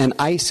in an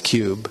ice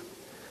cube.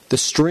 The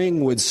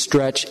string would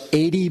stretch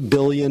 80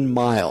 billion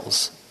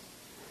miles.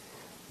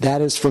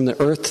 That is from the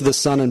earth to the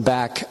sun and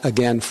back,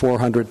 again,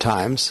 400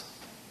 times.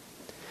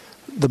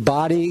 The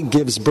body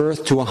gives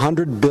birth to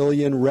 100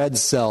 billion red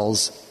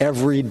cells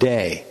every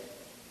day.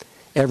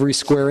 Every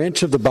square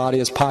inch of the body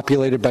is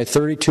populated by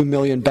 32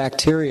 million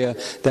bacteria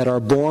that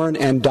are born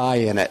and die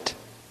in it.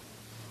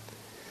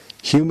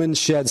 Humans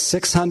shed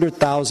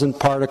 600,000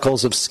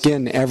 particles of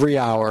skin every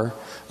hour,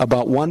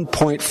 about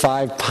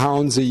 1.5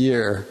 pounds a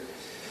year.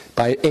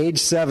 By age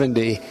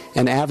 70,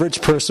 an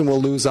average person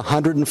will lose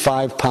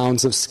 105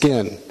 pounds of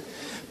skin.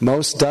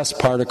 Most dust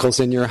particles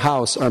in your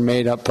house are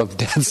made up of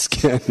dead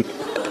skin.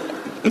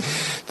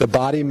 The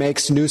body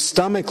makes new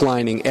stomach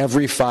lining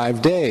every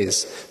 5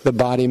 days. The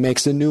body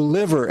makes a new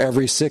liver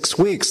every 6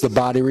 weeks. The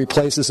body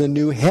replaces a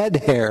new head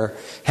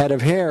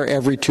of hair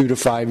every 2 to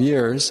 5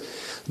 years.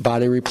 The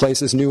body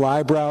replaces new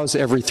eyebrows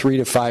every 3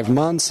 to 5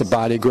 months. The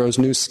body grows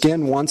new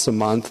skin once a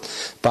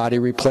month. The body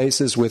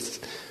replaces with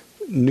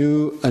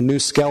a new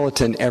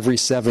skeleton every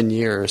 7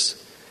 years.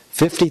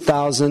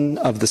 50,000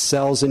 of the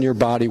cells in your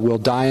body will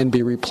die and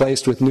be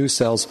replaced with new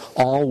cells,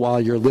 all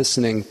while you're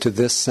listening to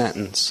this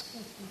sentence.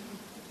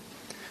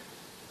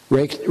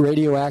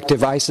 Radioactive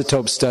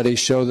isotope studies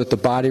show that the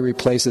body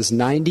replaces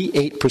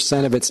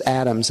 98% of its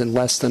atoms in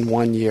less than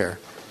 1 year.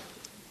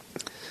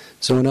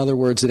 So in other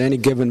words, at any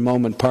given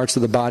moment, parts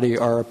of the body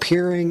are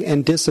appearing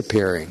and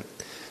disappearing.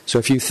 So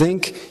if you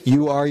think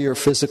you are your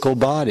physical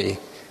body,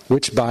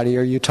 which body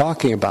are you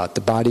talking about?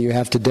 The body you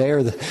have today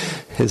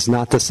is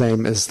not the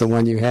same as the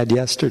one you had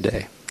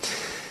yesterday.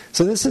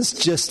 So this is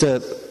just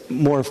a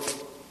more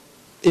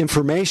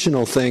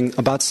informational thing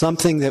about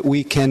something that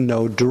we can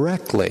know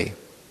directly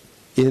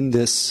in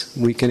this,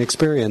 we can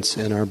experience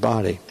in our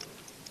body.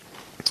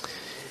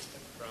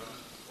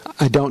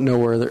 I don't know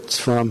where it's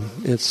from.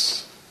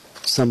 It's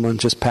someone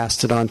just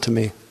passed it on to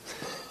me.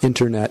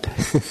 Internet.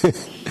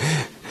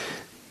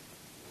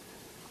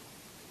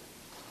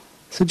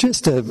 So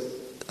just a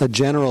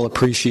general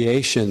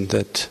appreciation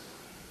that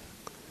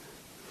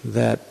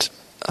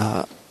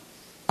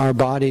our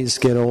bodies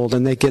get old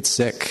and they get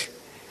sick.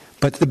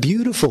 But the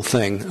beautiful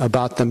thing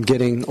about them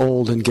getting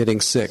old and getting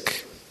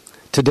sick,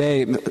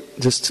 today,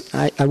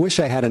 I wish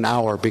I had an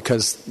hour,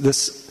 because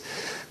this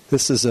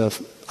is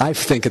I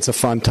think it's a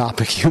fun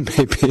topic. You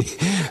may be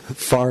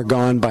far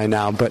gone by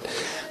now, but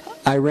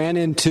I ran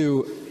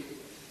into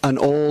an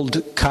old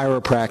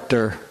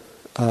chiropractor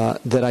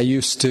that I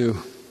used to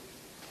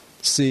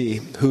see,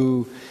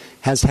 who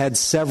has had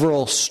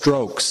several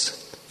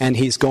strokes and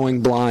he's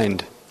going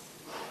blind.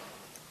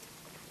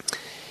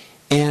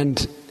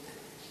 And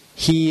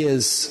he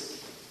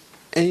is,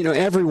 and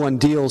everyone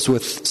deals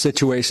with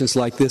situations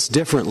like this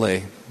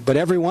differently, but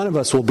every one of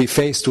us will be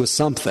faced with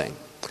something.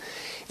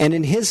 And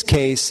in his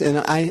case, and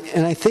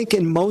I think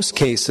in most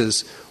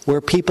cases,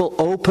 where people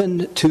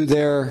open to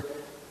their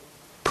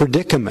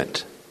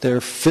predicament, their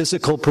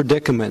physical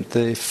predicament,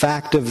 the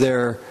fact of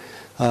their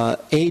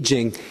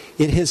aging,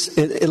 it has,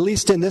 at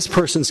least in this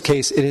person's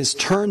case, it has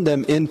turned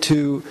them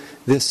into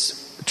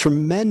this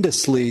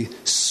tremendously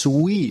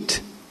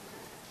sweet,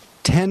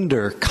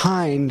 tender,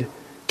 kind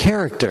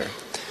character.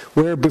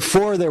 Where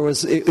before there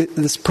was,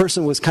 this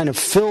person was kind of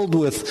filled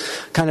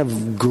with kind of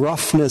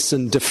gruffness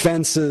and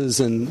defenses,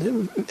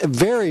 and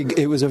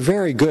it was a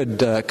very good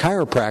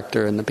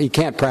chiropractor, and he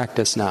can't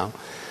practice now.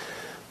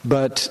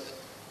 But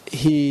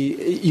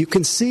you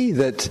can see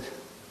that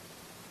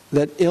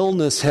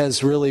illness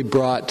has really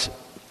brought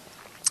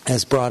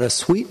a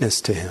sweetness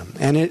to him.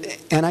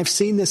 And I've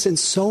seen this in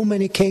so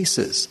many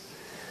cases,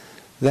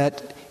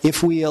 that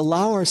if we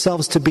allow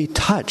ourselves to be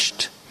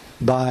touched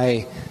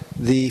by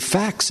the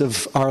facts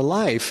of our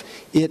life,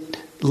 it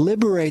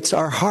liberates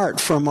our heart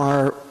from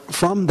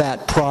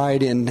that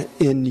pride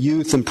in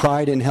youth and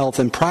pride in health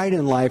and pride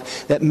in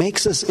life that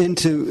makes us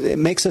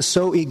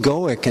so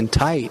egoic and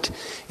tight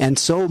and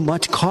so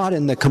much caught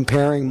in the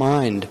comparing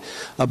mind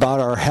about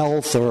our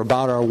health or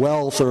about our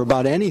wealth or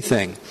about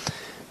anything.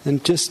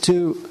 And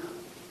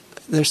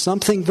there's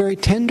something very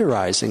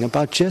tenderizing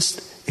about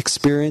just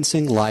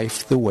experiencing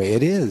life the way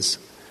it is,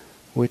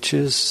 which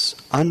is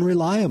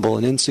unreliable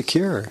and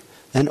insecure.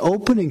 And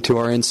opening to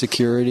our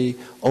insecurity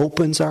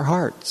opens our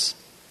hearts.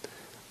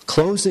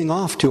 Closing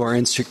off to our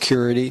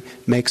insecurity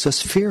makes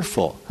us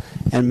fearful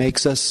and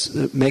makes us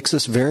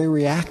very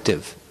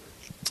reactive.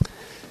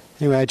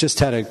 Anyway, I just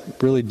had a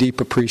really deep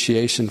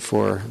appreciation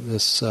for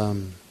this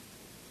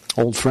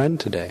old friend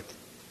today.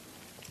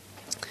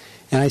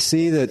 And I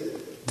see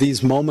that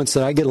these moments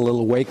that I get a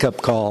little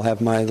wake-up call,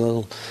 have my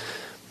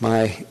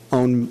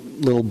own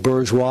little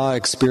bourgeois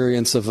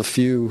experience of a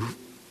few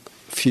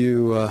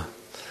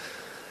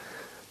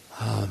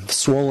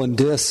swollen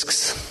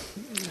discs.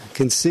 I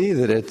can see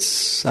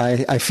that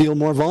I feel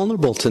more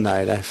vulnerable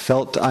tonight. I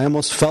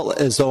almost felt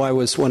as though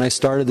when I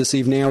started this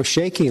evening, I was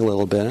shaking a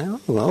little bit.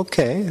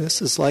 Okay,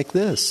 this is like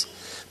this.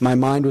 My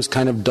mind was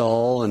kind of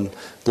dull and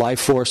life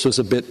force was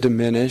a bit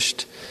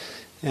diminished.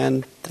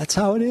 And that's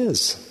how it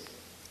is.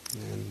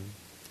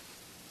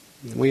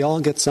 And we all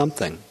get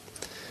something.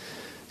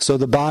 So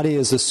the body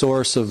is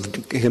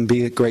can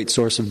be a great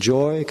source of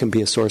joy, it can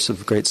be a source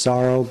of great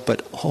sorrow,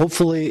 but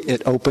hopefully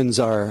it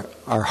opens our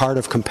heart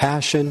of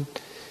compassion,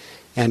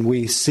 and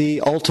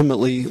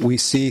ultimately we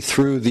see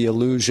through the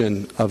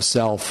illusion of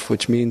self,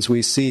 which means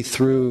we see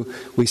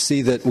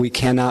that we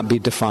cannot be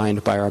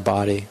defined by our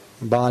body.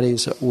 Our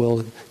bodies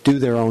will do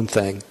their own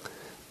thing.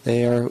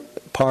 They are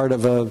part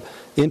of an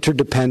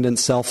interdependent,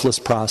 selfless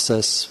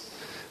process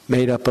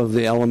made up of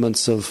the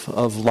elements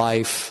of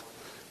life,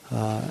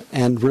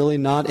 and really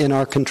not in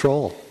our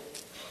control.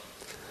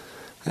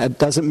 That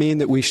doesn't mean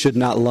that we should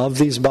not love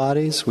these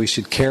bodies. We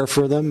should care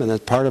for them. And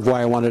that's part of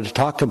why I wanted to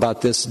talk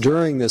about this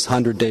during this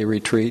 100-day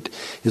retreat,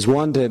 is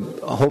one, to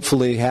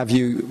hopefully have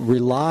you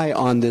rely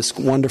on this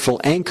wonderful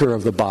anchor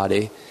of the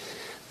body,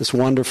 this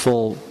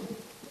wonderful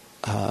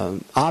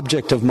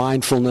object of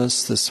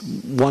mindfulness, this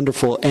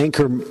wonderful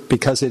anchor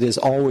because it is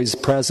always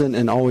present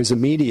and always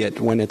immediate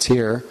when it's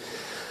here,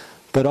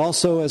 but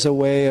also as a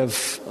way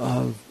of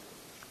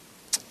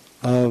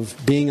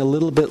being a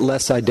little bit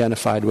less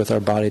identified with our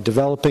body,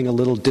 developing a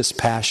little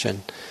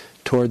dispassion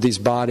toward these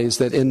bodies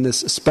that in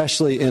this,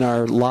 especially in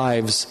our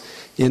lives,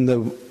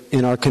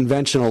 in our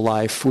conventional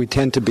life, we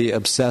tend to be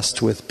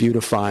obsessed with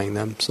beautifying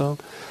them. So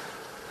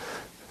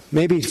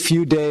maybe a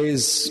few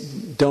days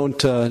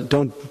don't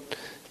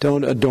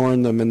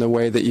adorn them in the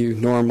way that you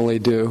normally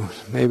do.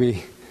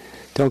 Maybe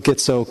don't get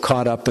so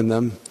caught up in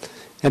them.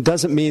 It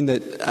doesn't mean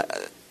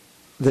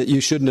that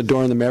you shouldn't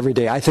adorn them every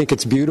day. I think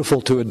it's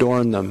beautiful to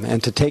adorn them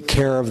and to take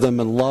care of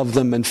them and love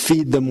them and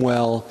feed them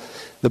well.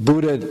 The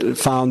Buddha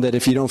found that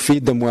if you don't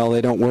feed them well,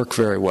 they don't work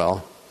very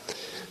well.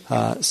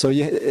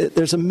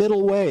 There's a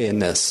middle way in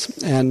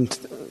this, and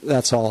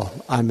that's all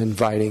I'm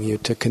inviting you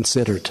to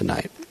consider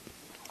tonight.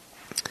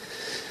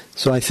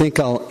 So I think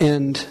I'll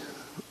end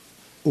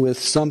with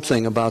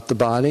something about the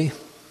body.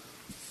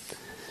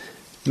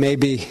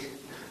 Maybe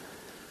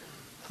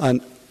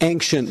an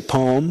ancient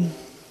poem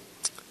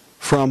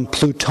from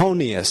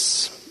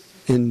Plutonius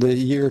in the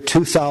year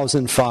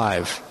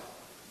 2005.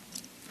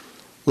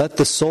 Let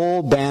the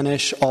soul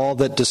banish all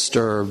that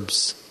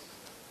disturbs.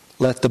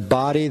 Let the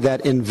body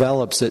that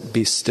envelops it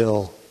be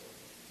still.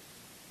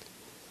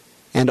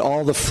 And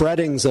all the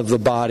frettings of the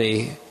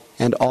body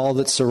and all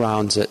that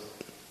surrounds it.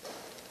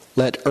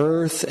 Let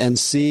earth and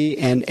sea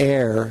and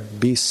air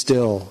be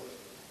still,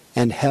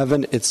 and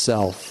heaven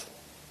itself.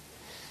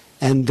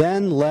 And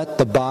then let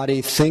the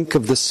body think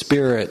of the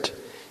spirit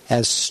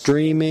as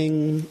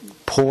streaming,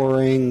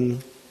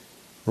 pouring,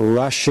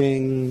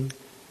 rushing,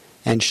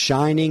 and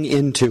shining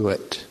into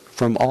it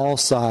from all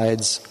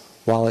sides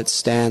while it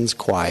stands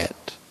quiet.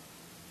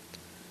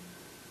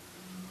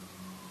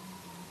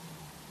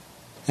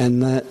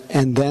 And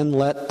then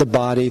let the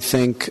body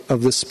think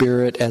of the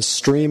spirit as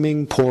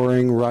streaming,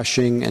 pouring,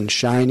 rushing, and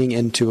shining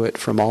into it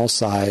from all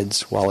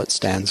sides while it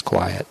stands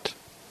quiet.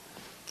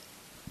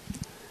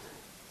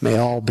 May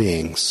all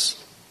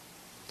beings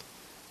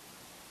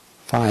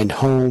find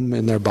home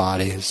in their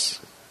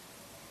bodies.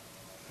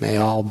 May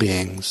all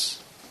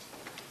beings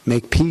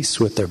make peace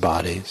with their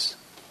bodies.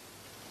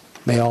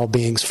 May all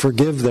beings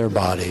forgive their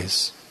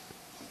bodies.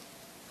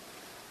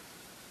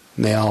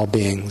 May all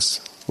beings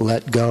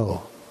let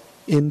go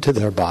into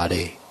their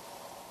body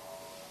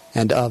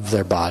and of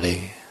their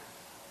body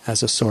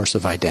as a source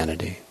of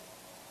identity.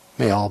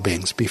 May all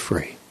beings be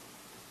free.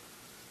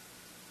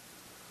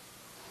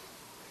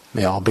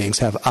 May all beings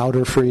have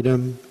outer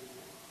freedom,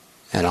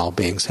 and all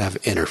beings have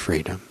inner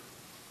freedom.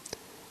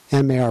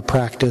 And may our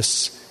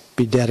practice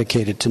be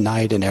dedicated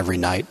tonight and every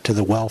night to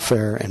the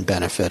welfare and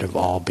benefit of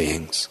all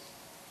beings.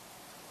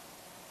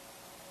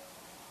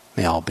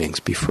 May all beings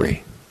be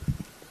free.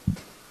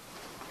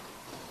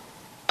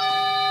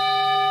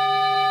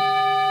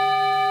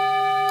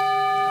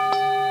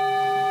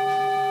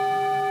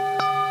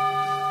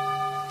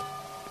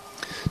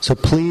 So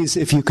please,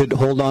 if you could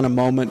hold on a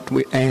moment,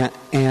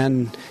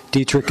 Anne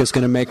Dietrich is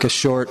going to make a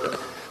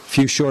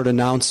few short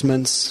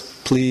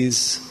announcements.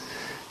 Please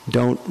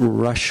don't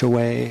rush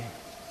away.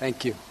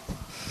 Thank you.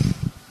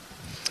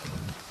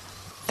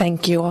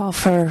 Thank you all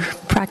for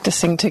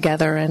practicing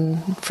together,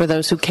 and for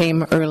those who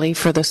came early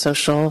for the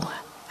social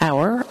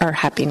hour, our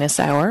happiness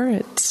hour.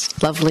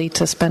 It's lovely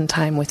to spend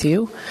time with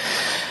you.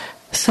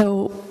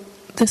 So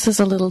this is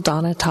a little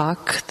Dharma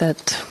talk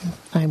that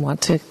I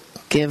want to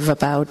give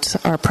about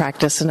our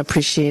practice and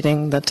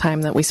appreciating the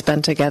time that we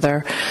spend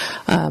together.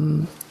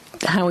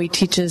 Howie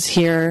teaches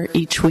here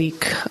each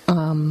week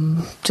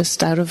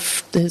just out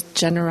of the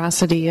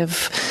generosity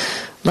of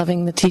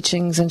loving the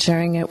teachings and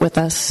sharing it with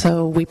us.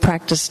 So we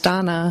practice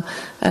Dharma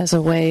as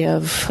a way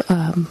of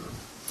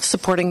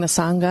supporting the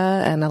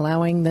Sangha and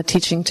allowing the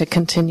teaching to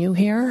continue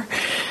here.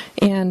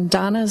 And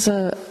Dharma is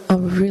a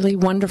really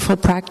wonderful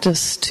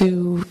practice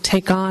to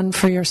take on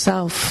for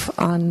yourself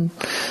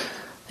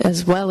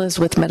as well as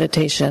with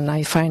meditation.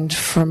 I find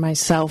for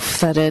myself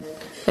that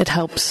it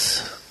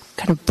helps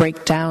kind of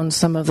break down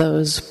some of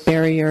those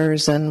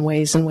barriers and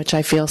ways in which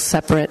I feel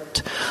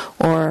separate,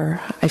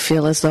 or I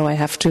feel as though I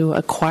have to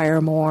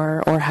acquire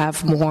more or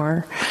have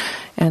more.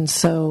 And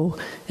so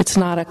it's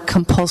not a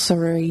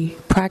compulsory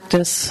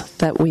practice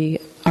that we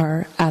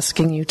are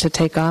asking you to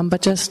take on,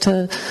 but just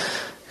to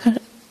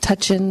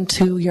touch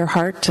into your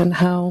heart and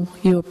how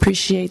you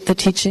appreciate the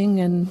teaching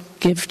and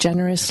give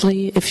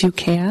generously if you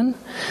can.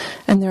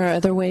 And there are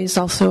other ways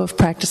also of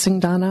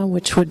practicing Dharma,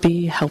 which would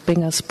be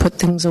helping us put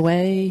things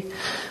away.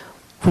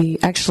 We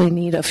actually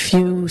need a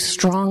few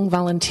strong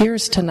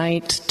volunteers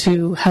tonight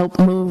to help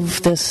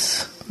move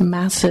this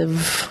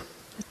massive,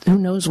 who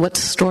knows what's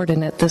stored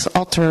in it, this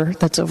altar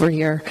that's over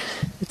here.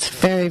 It's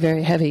very,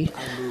 very heavy.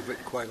 I'll move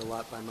it quite a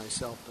lot by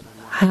myself, but I'm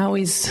not.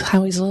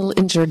 Howie's a little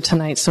injured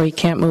tonight, so he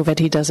can't move it.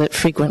 He does it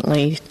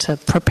frequently to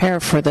prepare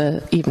for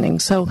the evening.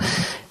 So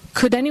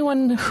could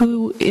anyone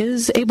who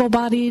is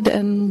able-bodied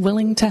and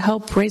willing to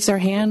help raise their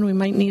hand? We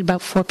might need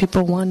about 4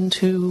 people. 1,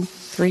 2,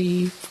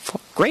 3,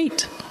 4.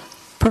 Great.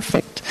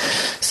 Perfect.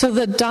 So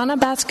the Dana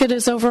basket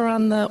is over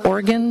on the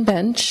organ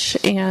bench,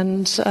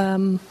 and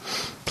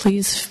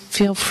please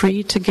feel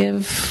free to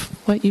give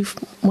what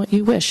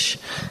you wish.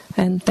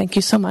 And thank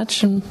you so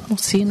much, and we'll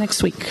see you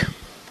next week.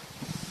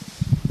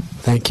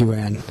 Thank you,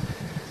 Anne.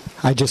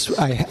 I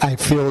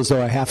feel as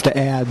though I have to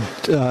add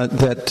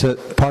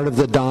that part of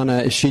the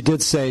Dana, she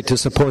did say to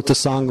support the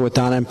Sangha with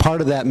Dana, and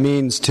part of that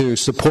means to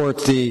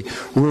support the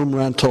room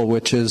rental,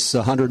 which is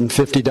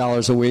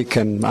 $150 a week,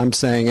 and I'm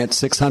saying it's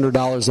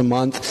 $600 a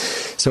month.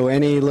 So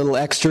any little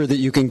extra that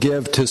you can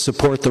give to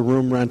support the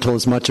room rental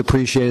is much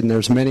appreciated, and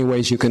there's many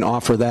ways you can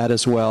offer that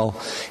as well.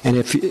 And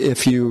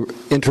if you're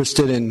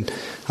interested in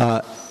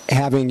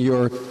having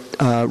your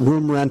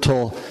room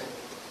rental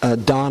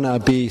Dana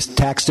be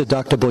tax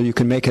deductible, you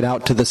can make it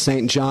out to the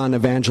St. John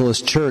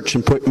Evangelist Church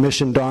and put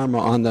Mission Dharma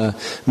on the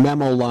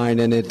memo line,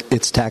 and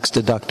it's tax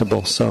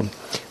deductible. So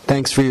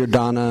thanks for your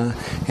Dana,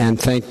 and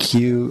thank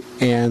you,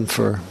 Anne,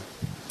 for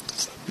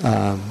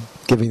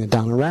giving the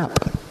Dana wrap.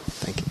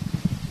 Thank you.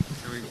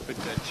 So we put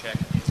the check.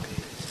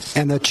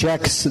 And the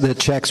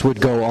checks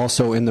would go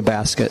also in the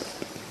basket.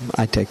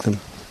 I take them.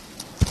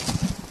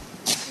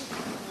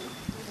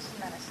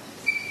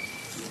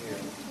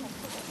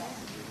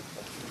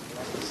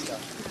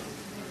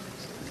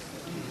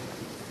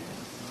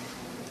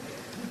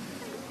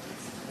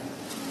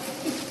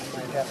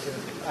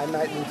 I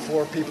might need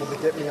 4 people to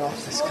get me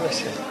off this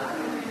cushion.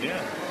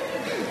 Yeah.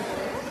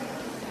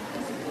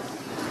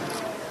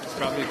 There's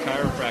probably a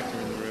chiropractor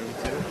in the room,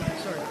 too.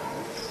 Sure.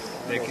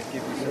 They could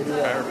give you some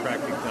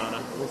chiropractic Dana.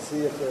 We'll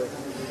see if the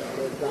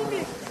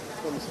Dana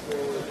comes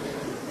forward.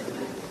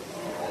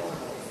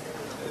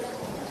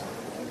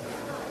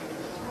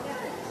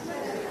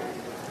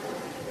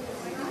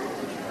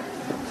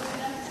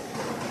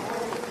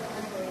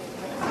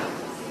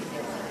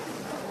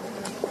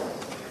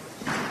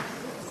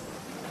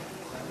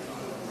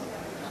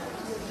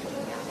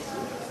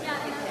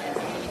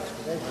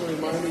 Thanks for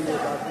reminding me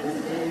about the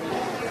page.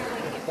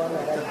 It's fun, I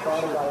hadn't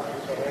thought about it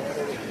before.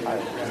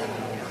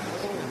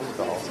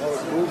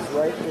 It moves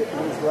right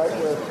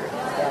where it's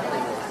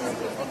happening.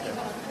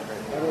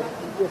 And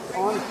it's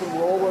on some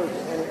rollers,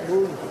 and it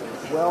moves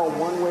well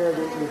one way or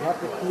the other. You have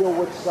to feel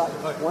which side.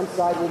 One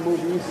side will move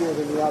easier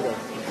than the other.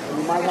 And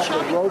you might have to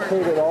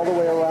rotate it all the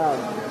way around.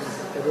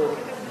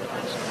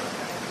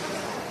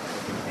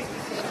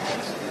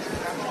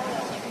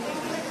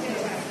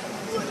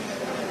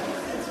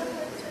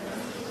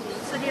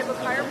 So do you have a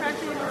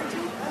chiropractor you go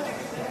to?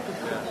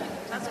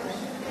 That's cool.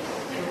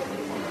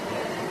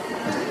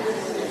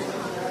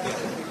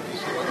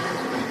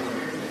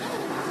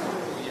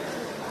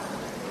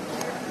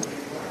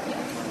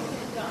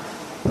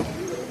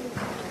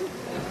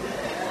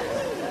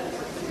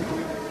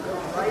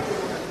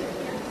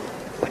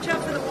 Watch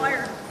out for the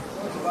wire.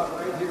 It's about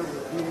right here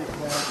with Peter's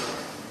basket.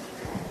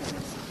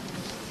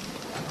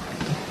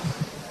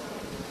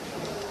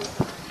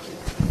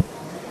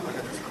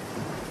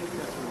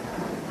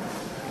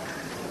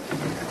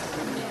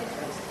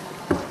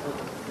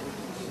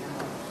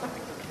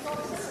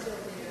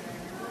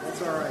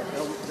 That's all right.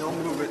 They'll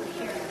move it.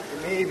 It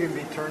may even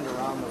be turned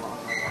around the wrong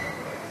way.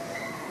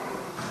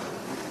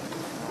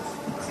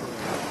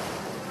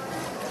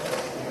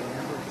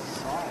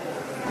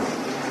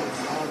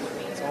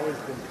 It's always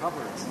been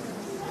covered.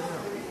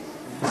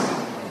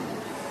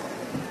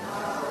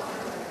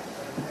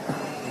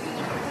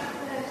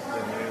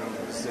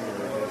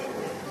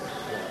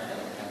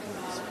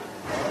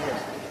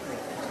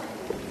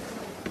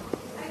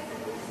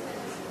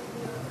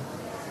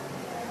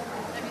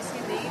 Have you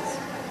seen these?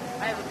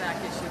 I have a back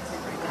issue too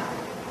right now.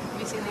 Have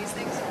you seen these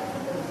things?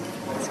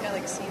 It's got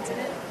like seeds in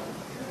it.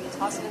 You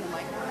toss it in the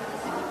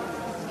microwave and you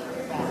can heat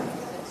your back.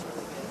 It's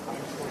really good.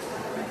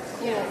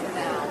 Yeah, for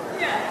now.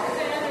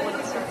 Yeah. When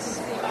it starts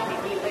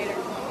heat later.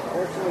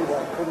 Fortunately, I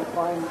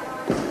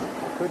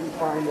couldn't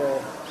find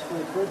a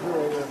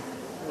refrigerator.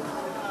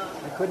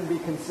 I couldn't be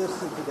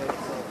consistent today, so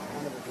it's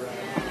kind of a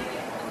drag.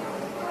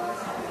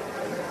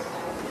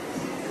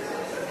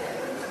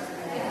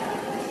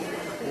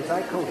 Was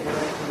I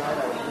coherent tonight?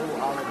 I was a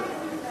little out of it.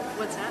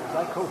 What's that? Was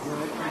I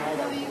coherent tonight? I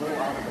was a little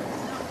out of it.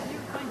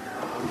 You're fine.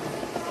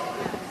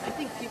 I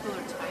think people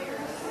are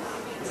tired.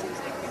 It seems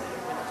like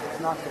It's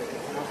not good.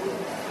 It's not good.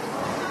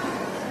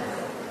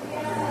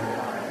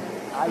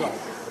 I like it.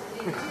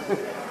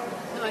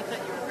 no, I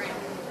thought you were great.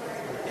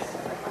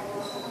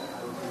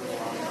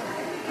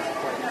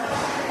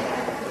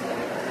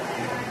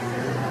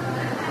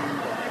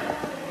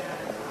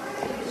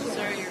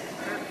 Sorry, you're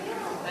hurt.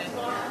 I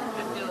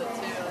feel it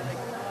too.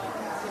 Like,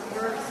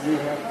 You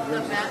have the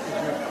is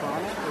it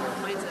chronic?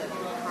 mine's a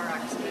car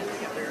accident. I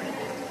got rear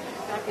ended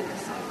back in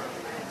December.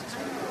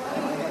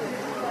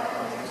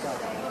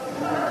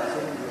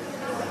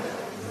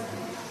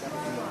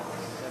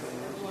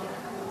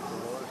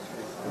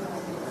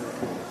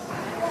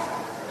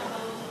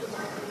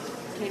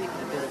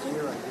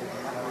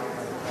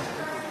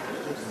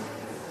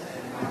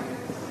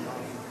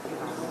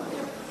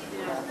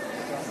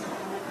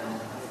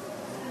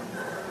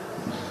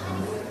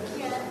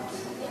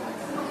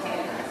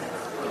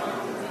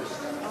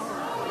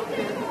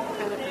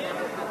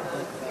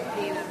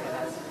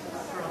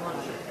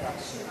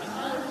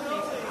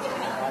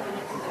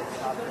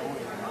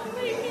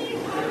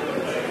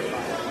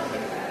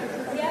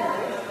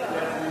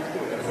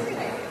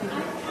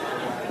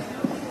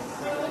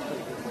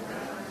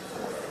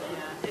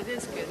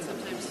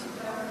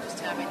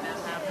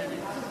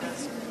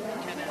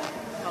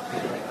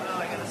 oh,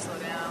 I gotta slow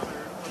down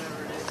or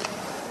whatever it is.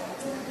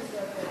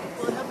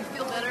 Will it help you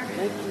feel better?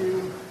 Thank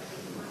you.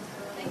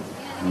 Thanks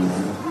again.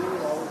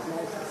 Always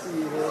nice to see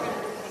you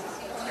here.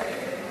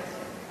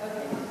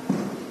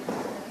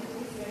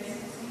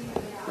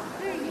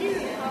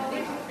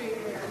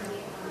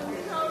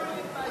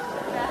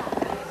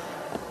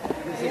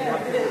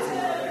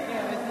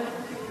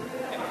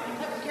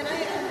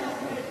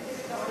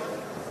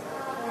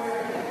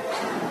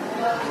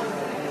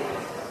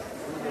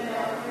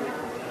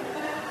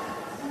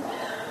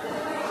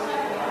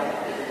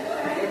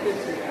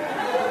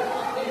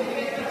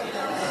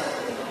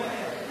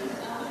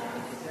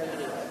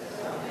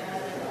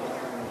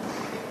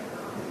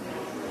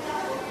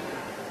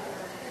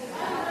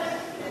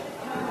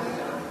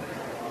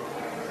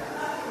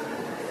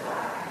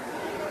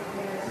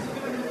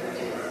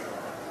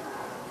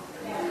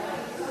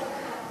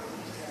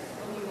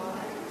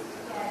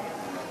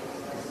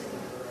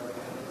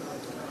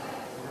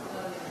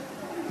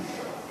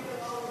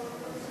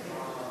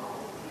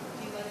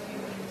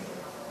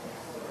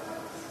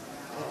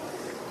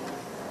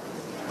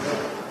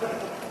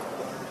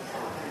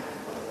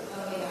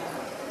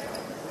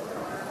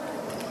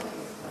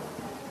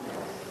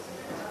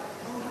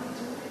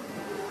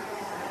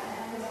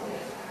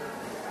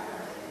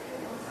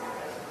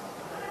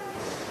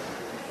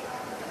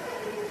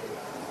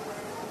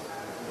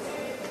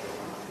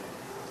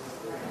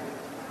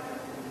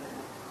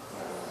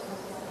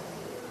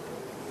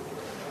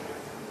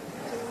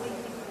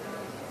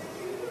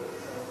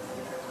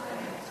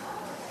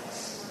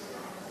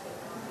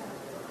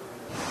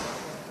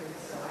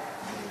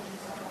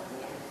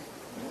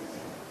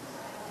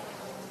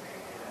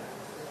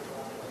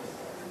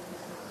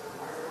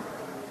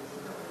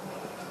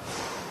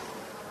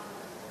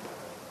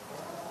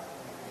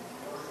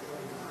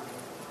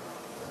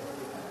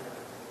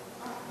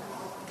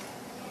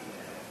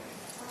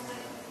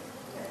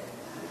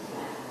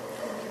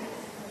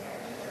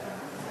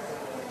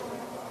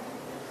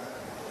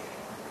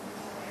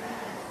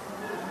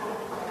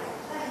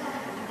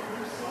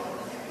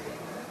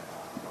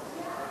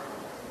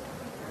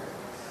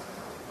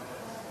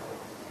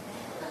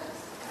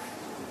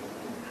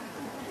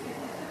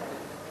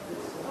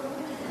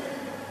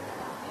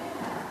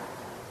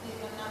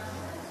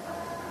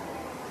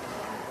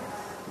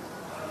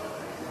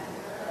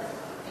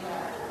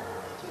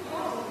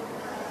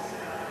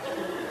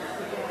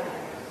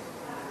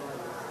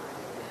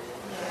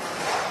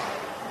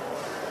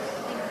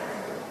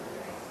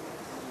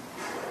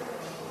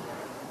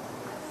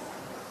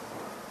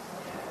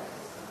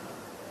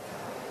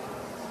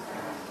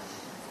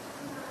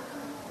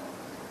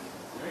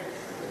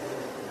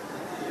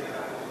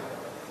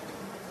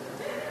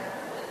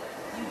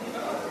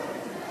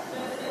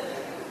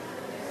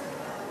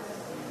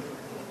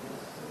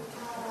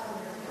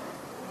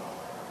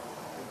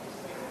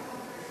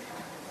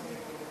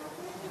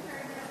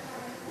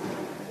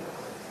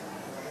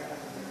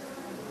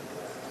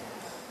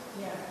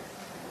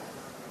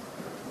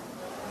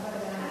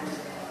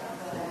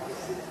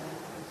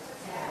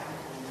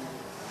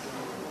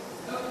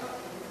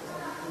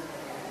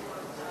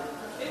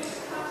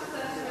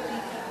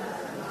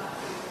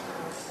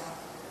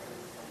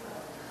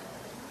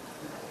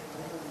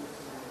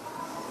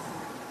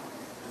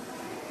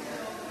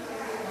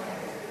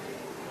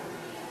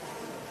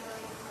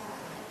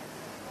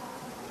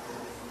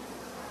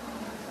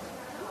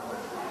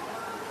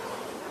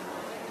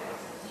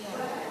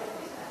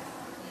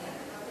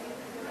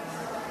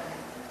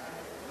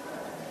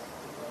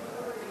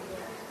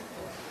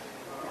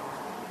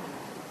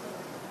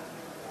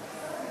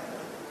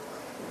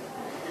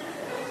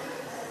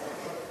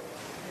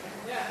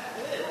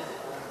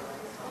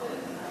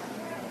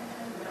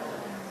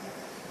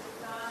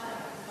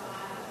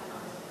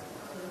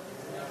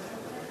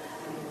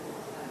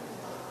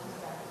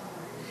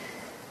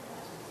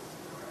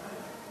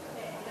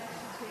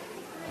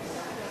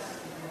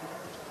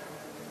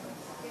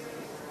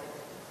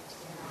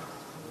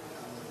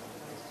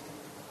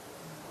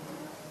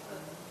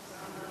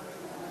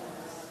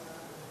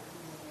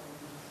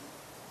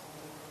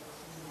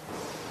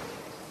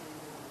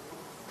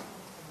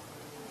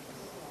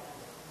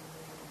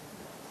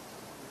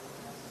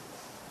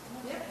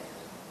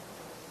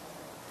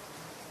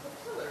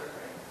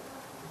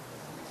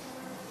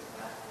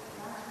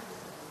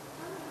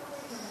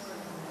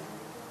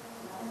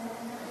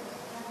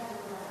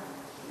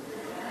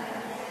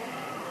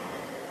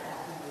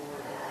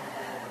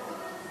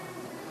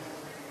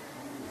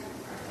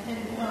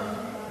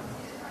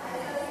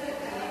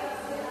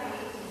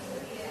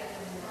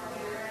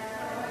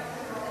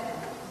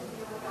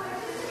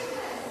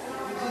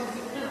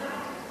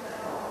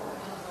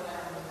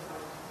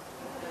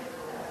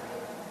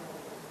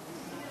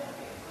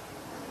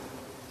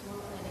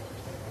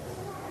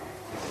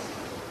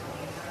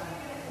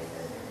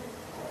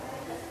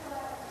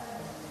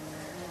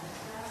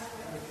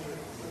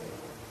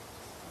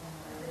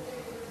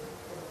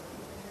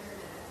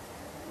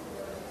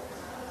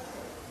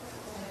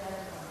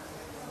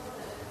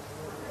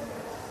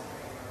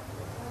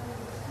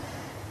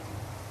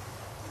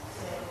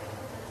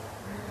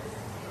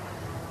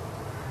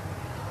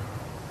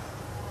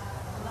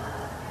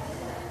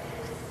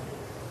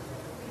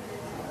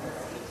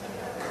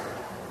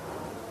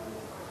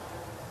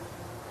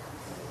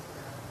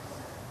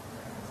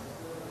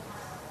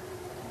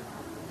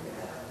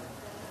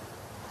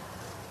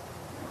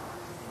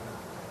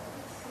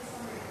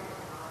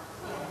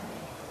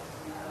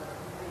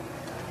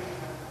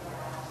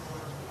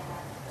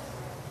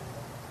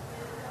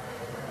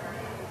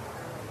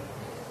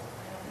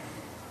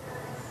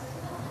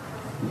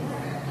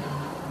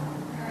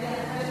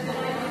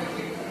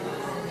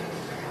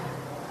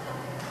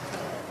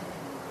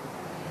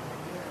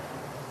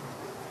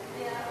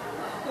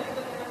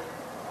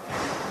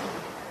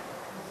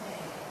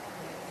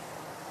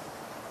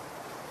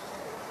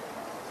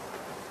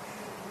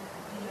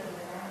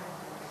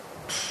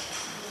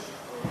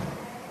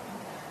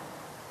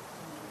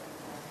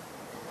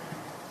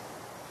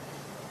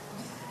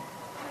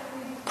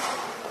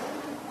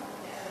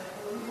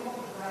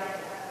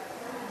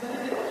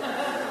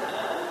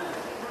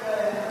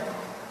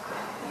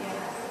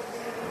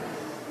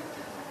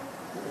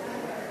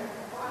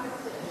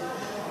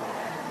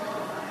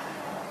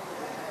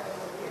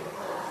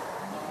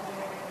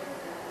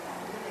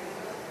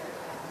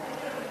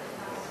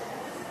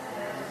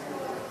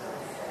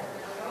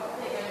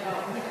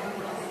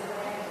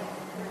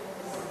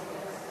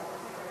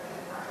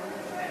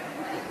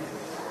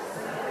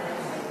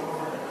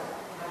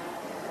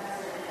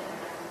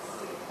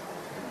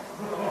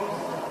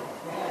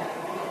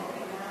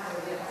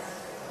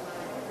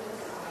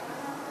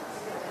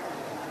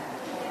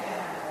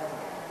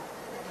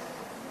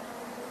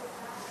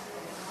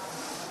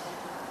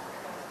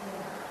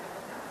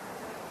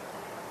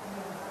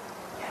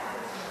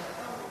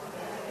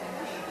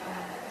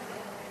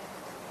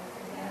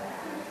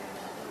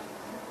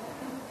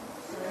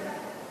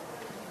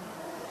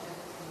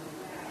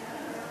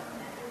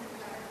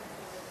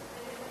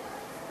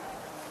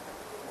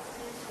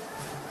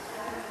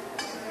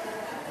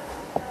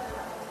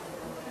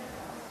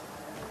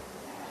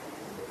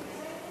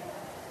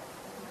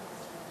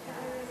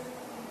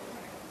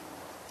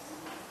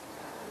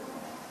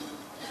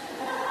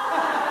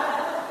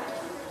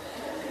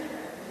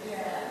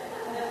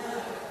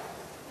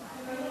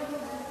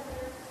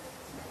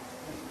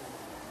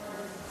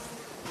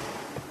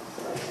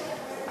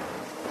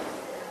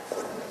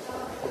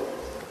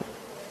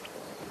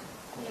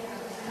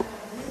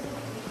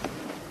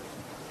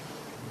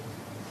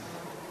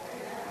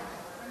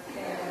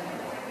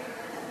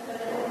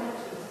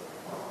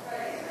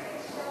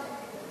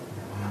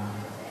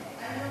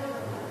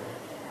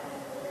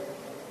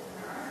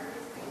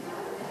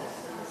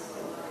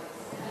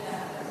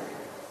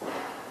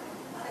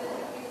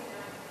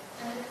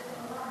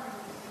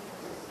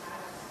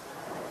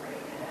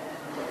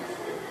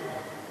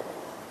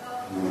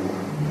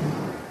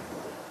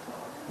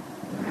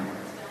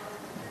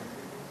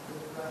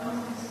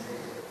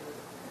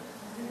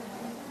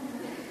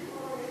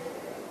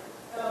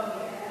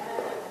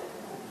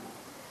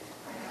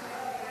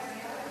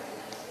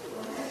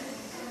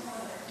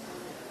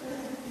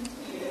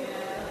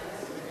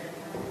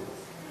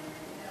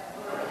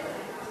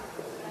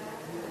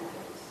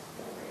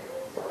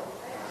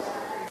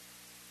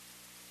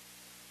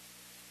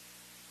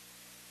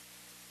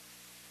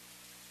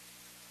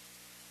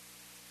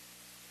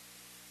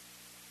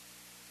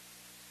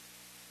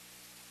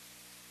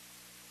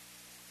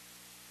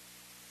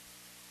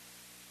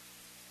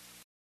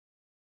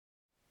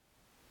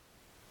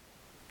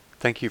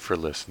 Thank you for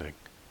listening.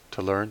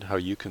 To learn how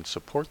you can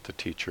support the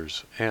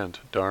teachers and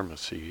Dharma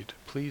Seed,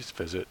 please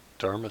visit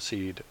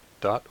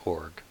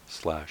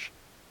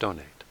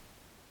dharmaseed.org/donate.